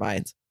loses her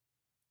mind.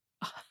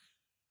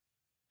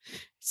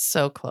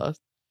 So close.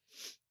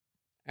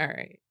 All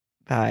right.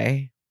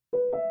 Bye.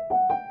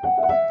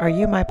 Are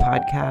you my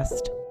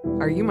podcast?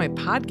 Are you my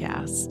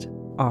podcast?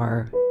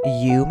 Are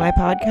you my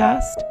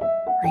podcast?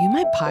 Are you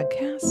my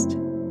podcast?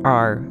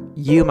 Are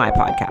you my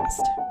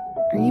podcast?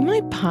 Are you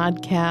my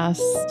podcast?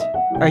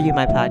 Are you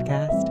my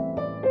podcast?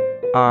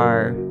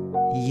 Are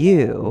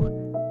you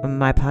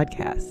my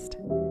podcast?